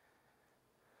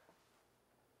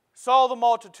saw the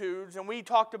multitudes, and we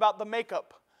talked about the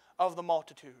makeup of the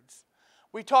multitudes.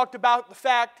 We talked about the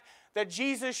fact that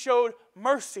Jesus showed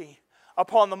mercy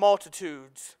upon the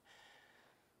multitudes.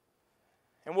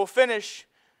 And we'll finish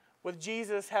with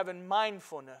Jesus having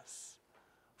mindfulness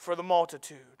for the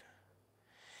multitude.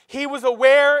 He was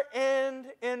aware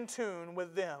and in tune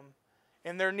with them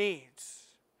and their needs.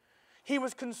 He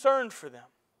was concerned for them.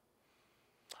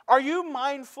 Are you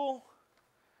mindful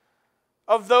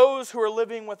of those who are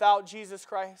living without Jesus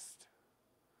Christ?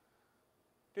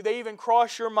 Do they even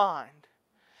cross your mind?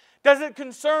 Does it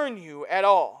concern you at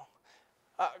all?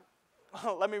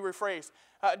 Let me rephrase.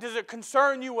 Does it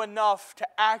concern you enough to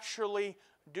actually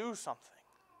do something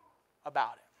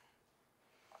about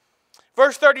it?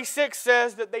 Verse 36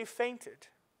 says that they fainted.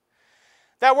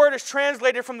 That word is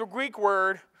translated from the Greek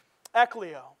word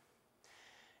eklio.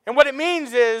 And what it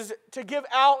means is to give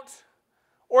out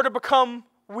or to become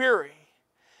weary.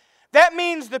 That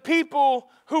means the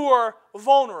people who are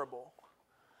vulnerable.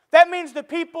 That means the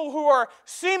people who are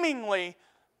seemingly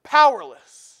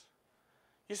powerless.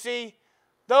 You see,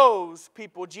 those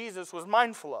people Jesus was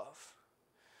mindful of.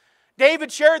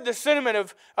 David shared the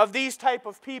sentiment of these type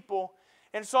of people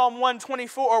in Psalm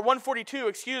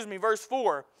 142, verse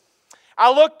 4. "I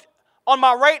looked on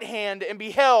my right hand and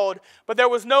beheld, but there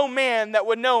was no man that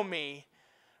would know me.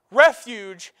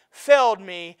 Refuge failed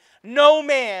me. No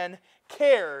man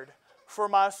cared for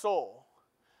my soul."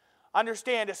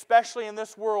 Understand, especially in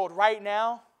this world right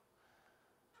now,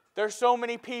 there's so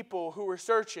many people who are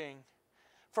searching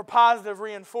for positive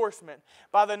reinforcement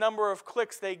by the number of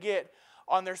clicks they get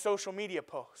on their social media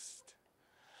posts.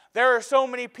 There are so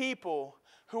many people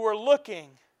who are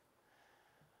looking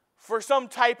for some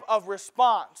type of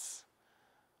response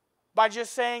by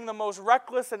just saying the most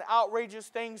reckless and outrageous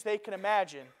things they can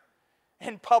imagine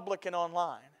in public and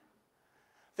online.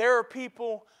 There are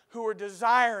people who are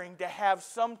desiring to have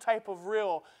some type of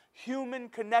real human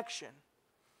connection.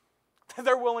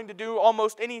 They're willing to do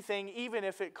almost anything, even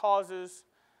if it causes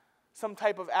some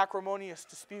type of acrimonious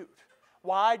dispute.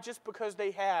 Why? Just because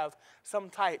they have some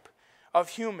type of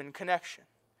human connection.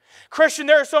 Christian,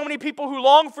 there are so many people who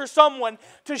long for someone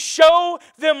to show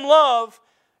them love,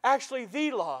 actually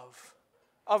the love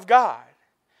of God.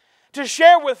 To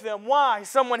share with them why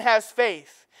someone has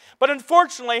faith. But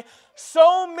unfortunately,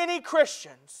 so many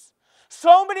Christians,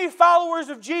 so many followers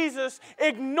of Jesus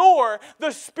ignore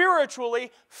the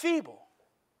spiritually feeble.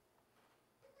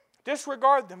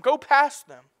 Disregard them. Go past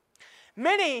them.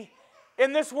 Many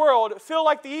in this world feel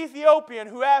like the Ethiopian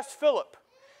who asked Philip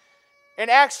in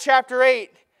Acts chapter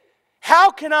 8,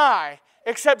 "How can I,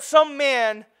 except some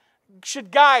man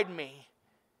should guide me?"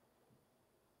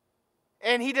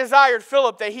 And he desired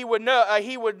Philip that he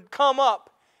would come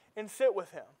up and sit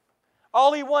with him.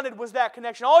 All he wanted was that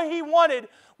connection. All he wanted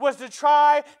was to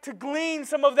try to glean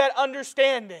some of that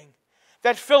understanding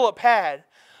that Philip had.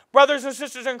 Brothers and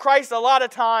sisters in Christ, a lot of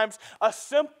times a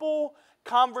simple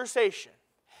conversation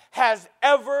has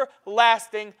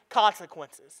everlasting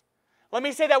consequences. Let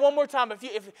me say that one more time.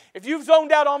 If you've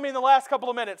zoned out on me in the last couple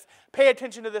of minutes, pay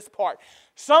attention to this part.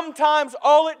 Sometimes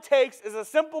all it takes is a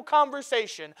simple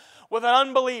conversation with an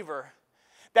unbeliever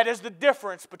that is the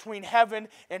difference between heaven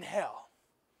and hell.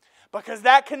 Because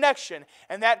that connection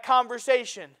and that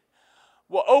conversation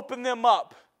will open them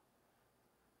up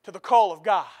to the call of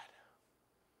God.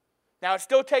 Now, it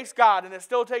still takes God and it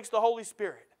still takes the Holy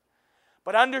Spirit.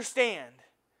 But understand,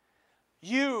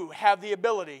 you have the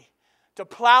ability to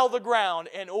plow the ground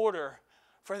in order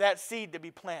for that seed to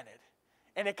be planted.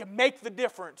 And it can make the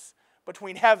difference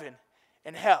between heaven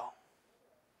and hell.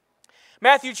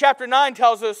 Matthew chapter 9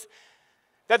 tells us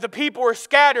that the people are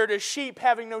scattered as sheep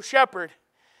having no shepherd.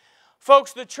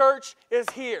 Folks, the church is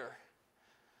here.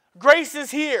 Grace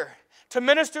is here to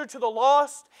minister to the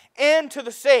lost and to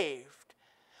the saved.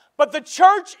 But the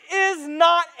church is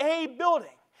not a building.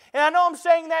 And I know I'm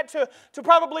saying that to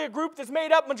probably a group that's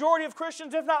made up majority of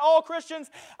Christians, if not all Christians.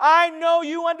 I know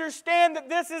you understand that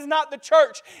this is not the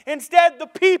church. Instead, the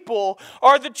people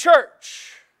are the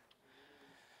church.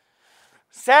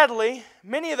 Sadly,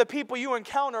 many of the people you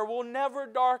encounter will never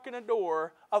darken a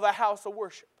door of a house of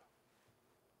worship.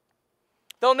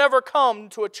 They'll never come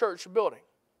to a church building.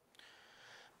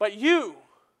 But you,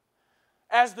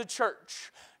 as the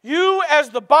church, you as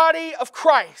the body of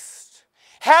Christ,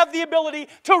 have the ability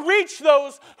to reach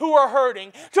those who are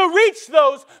hurting, to reach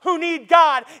those who need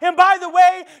God. And by the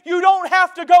way, you don't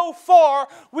have to go far.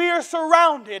 We are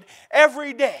surrounded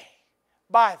every day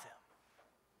by them.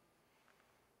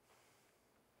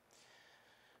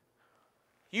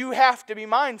 You have to be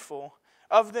mindful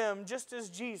of them just as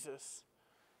Jesus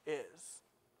is.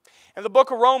 In the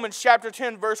book of Romans chapter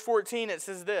 10 verse 14 it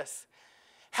says this,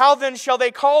 "How then shall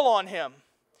they call on him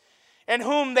in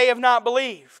whom they have not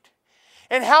believed?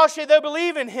 And how shall they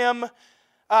believe in him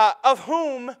of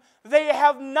whom they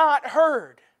have not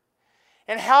heard?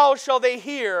 And how shall they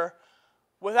hear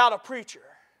without a preacher?"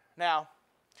 Now,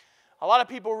 a lot of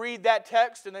people read that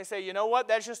text and they say, you know what,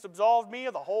 that just absolved me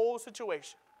of the whole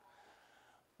situation.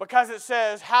 Because it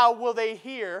says, how will they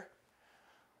hear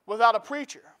without a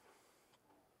preacher?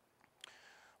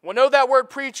 Well, know that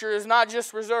word preacher is not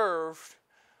just reserved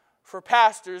for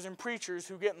pastors and preachers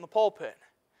who get in the pulpit.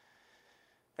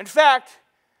 In fact,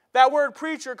 that word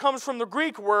preacher comes from the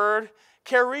Greek word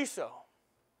keriso.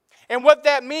 And what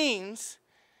that means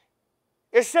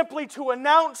is simply to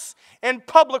announce and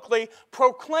publicly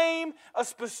proclaim a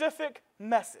specific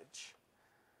message.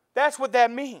 That's what that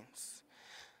means.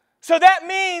 So that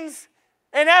means,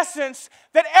 in essence,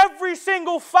 that every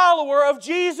single follower of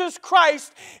Jesus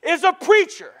Christ is a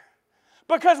preacher.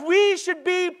 Because we should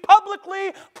be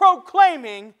publicly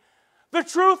proclaiming the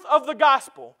truth of the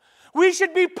gospel. We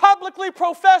should be publicly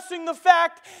professing the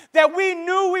fact that we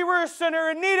knew we were a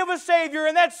sinner in need of a Savior,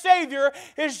 and that Savior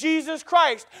is Jesus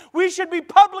Christ. We should be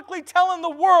publicly telling the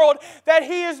world that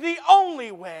He is the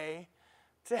only way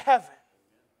to heaven.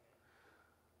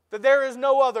 That there is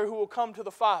no other who will come to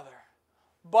the Father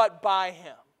but by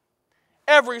Him.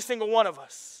 Every single one of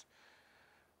us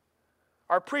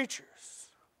are preachers.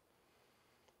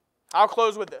 I'll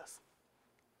close with this.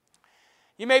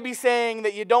 You may be saying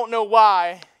that you don't know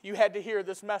why you had to hear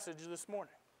this message this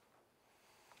morning.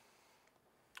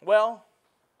 Well,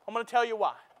 I'm going to tell you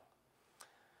why.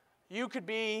 You could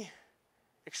be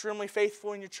extremely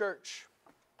faithful in your church.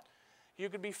 You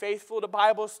could be faithful to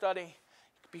Bible study.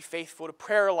 You could be faithful to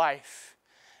prayer life.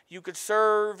 You could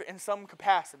serve in some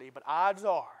capacity, but odds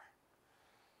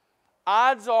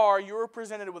are you're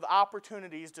presented with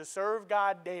opportunities to serve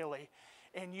God daily,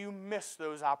 and you miss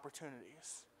those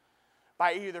opportunities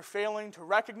by either failing to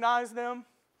recognize them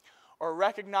or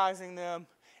recognizing them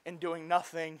and doing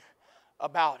nothing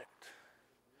about it.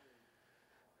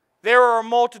 There are a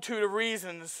multitude of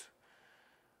reasons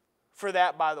for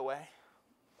that, by the way.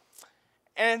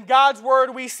 And in God's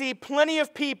Word, we see plenty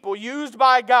of people used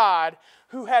by God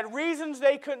who had reasons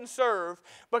they couldn't serve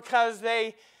because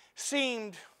they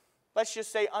seemed, let's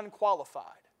just say, unqualified.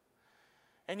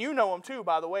 And you know them too,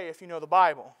 by the way, if you know the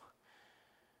Bible.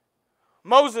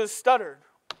 Moses stuttered.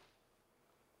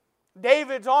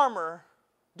 David's armor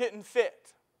didn't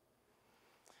fit.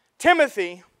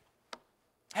 Timothy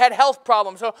had health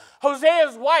problems. So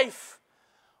Hosea's wife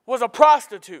was a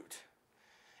prostitute.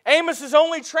 Amos's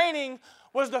only training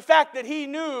was the fact that he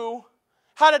knew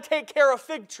how to take care of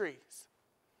fig trees.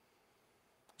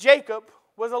 Jacob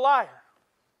was a liar.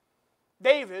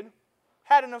 David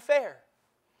had an affair.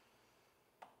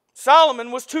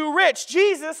 Solomon was too rich.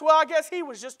 Jesus, well, I guess he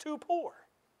was just too poor.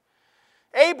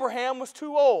 Abraham was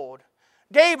too old.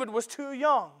 David was too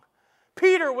young.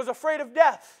 Peter was afraid of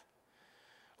death.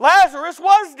 Lazarus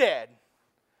was dead.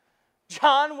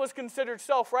 John was considered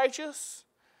self-righteous.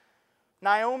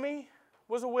 Naomi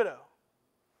was a widow.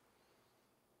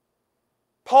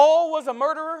 Paul was a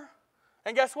murderer.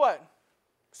 And guess what?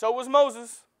 So was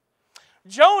Moses.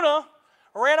 Jonah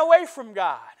ran away from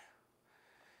God.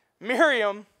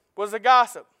 Miriam was a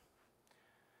gossip.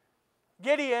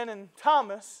 Gideon and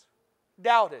Thomas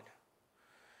doubted.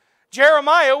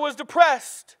 Jeremiah was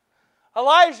depressed.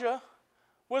 Elijah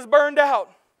was burned out.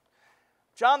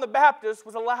 John the Baptist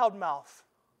was a loudmouth.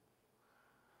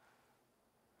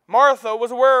 Martha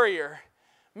was a worrier.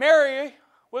 Mary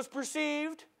was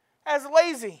perceived as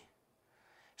lazy.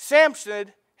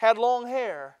 Samson had long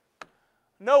hair.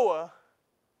 Noah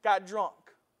got drunk.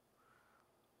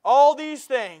 All these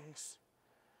things,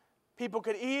 people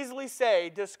could easily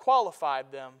say,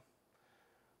 disqualified them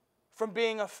from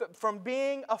being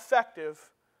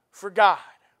effective for God.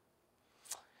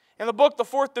 In the book, The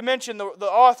Fourth Dimension, the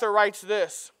author writes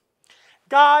this: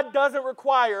 God doesn't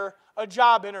require a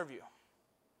job interview.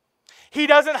 He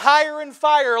doesn't hire and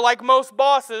fire like most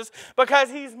bosses because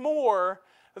He's more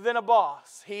than a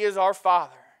boss. He is our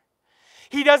Father.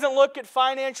 He doesn't look at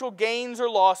financial gains or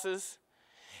losses.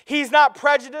 He's not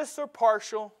prejudiced or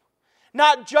partial,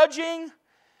 not judging,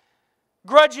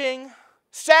 grudging,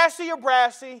 sassy or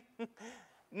brassy,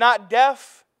 not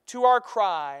deaf to our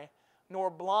cry, nor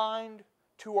blind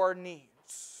to our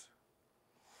needs.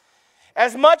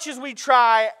 As much as we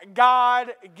try,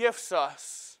 God gifts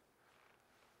us.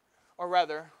 Or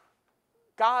rather,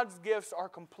 God's gifts are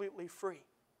completely free,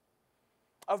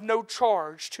 of no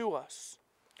charge to us.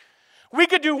 We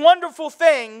could do wonderful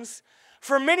things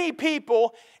for many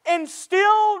people and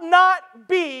still not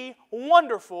be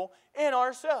wonderful in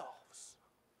ourselves.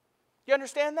 You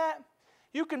understand that?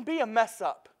 You can be a mess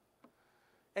up,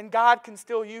 and God can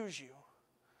still use you.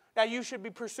 Now, you should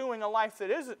be pursuing a life that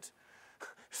isn't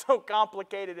so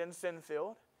complicated and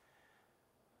sin-filled.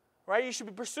 Right? You should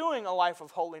be pursuing a life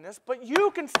of holiness, but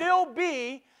you can still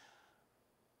be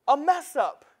a mess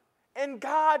up, and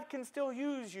God can still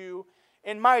use you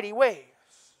in mighty ways.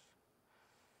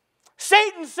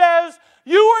 Satan says,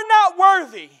 you are not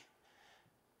worthy.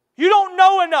 You don't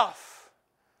know enough.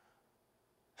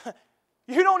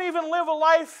 You don't even live a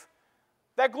life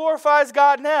that glorifies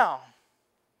God now.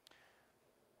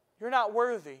 You're not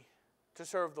worthy to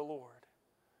serve the Lord.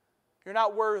 You're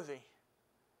not worthy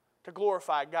to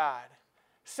glorify God.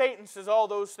 Satan says all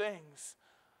those things.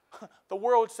 The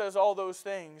world says all those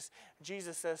things.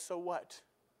 Jesus says, so what?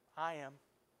 I am.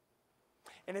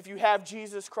 And if you have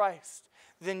Jesus Christ,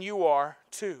 then you are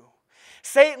too.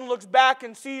 Satan looks back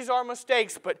and sees our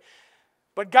mistakes,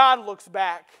 but God looks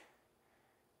back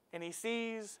and He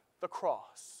sees the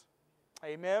cross.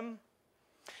 Amen?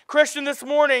 Christian, this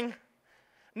morning,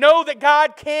 know that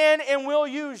God can and will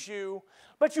use you,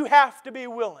 but you have to be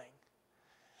willing.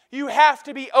 You have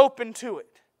to be open to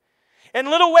it. In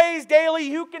little ways daily,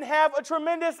 you can have a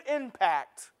tremendous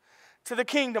impact to the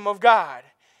kingdom of God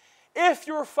if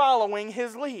you're following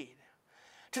His lead.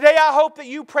 Today, I hope that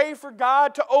you pray for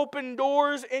God to open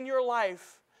doors in your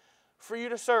life for you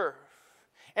to serve.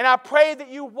 And I pray that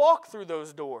you walk through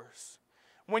those doors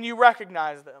when you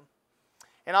recognize them.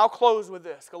 And I'll close with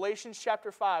this. Galatians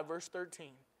chapter 5, verse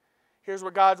 13. Here's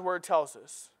what God's Word tells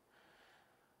us.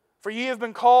 For ye have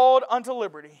been called unto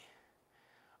liberty.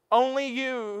 Only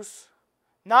use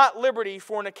not liberty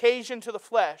for an occasion to the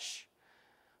flesh,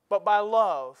 but by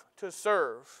love to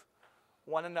serve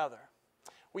one another.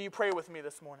 Will you pray with me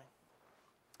this morning?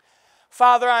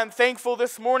 Father, I am thankful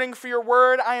this morning for your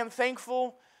word. I am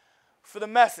thankful for the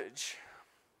message.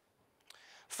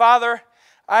 Father,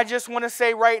 I just want to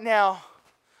say right now,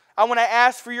 I want to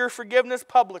ask for your forgiveness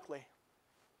publicly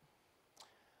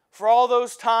for all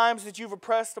those times that you've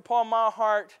impressed upon my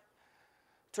heart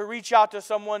to reach out to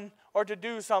someone or to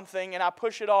do something, and I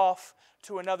push it off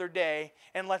to another day,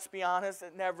 and let's be honest,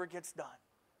 it never gets done.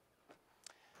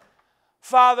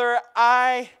 Father,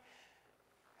 I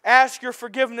ask your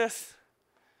forgiveness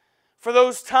for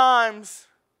those times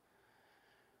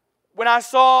when I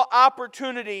saw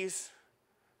opportunities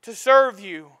to serve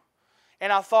you,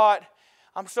 and I thought,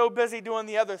 I'm so busy doing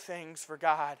the other things for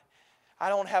God, I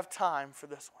don't have time for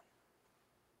this one.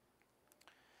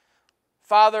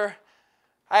 Father,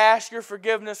 I ask your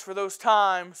forgiveness for those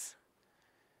times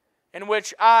in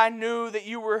which I knew that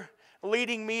you were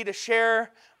leading me to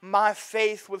share my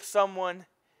faith with someone,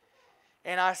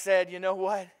 and I said, you know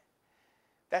what?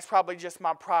 That's probably just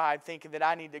my pride thinking that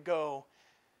I need to go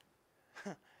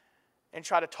and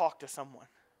try to talk to someone.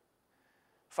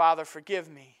 Father, forgive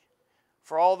me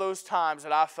for all those times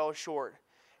that I fell short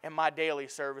in my daily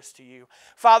service to you.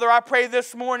 Father, I pray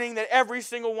this morning that every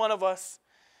single one of us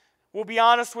will be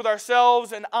honest with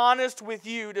ourselves and honest with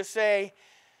you to say,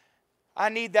 I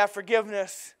need that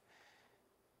forgiveness.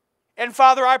 And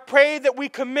Father, I pray that we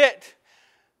commit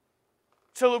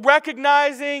to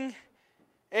recognizing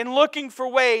and looking for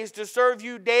ways to serve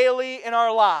you daily in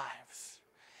our lives.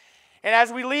 And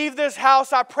as we leave this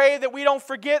house, I pray that we don't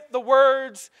forget the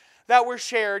words that were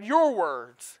shared, your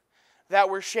words that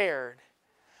were shared.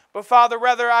 But Father,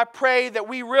 rather I pray that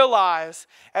we realize,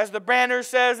 as the banner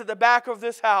says at the back of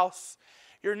this house,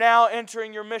 You're now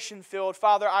entering your mission field.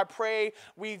 Father, I pray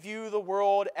we view the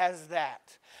world as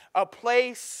that, a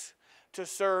place to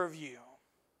serve you.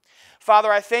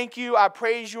 Father, I thank you, I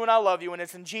praise you, and I love you, and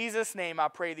it's in Jesus' name I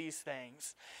pray these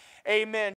things. Amen.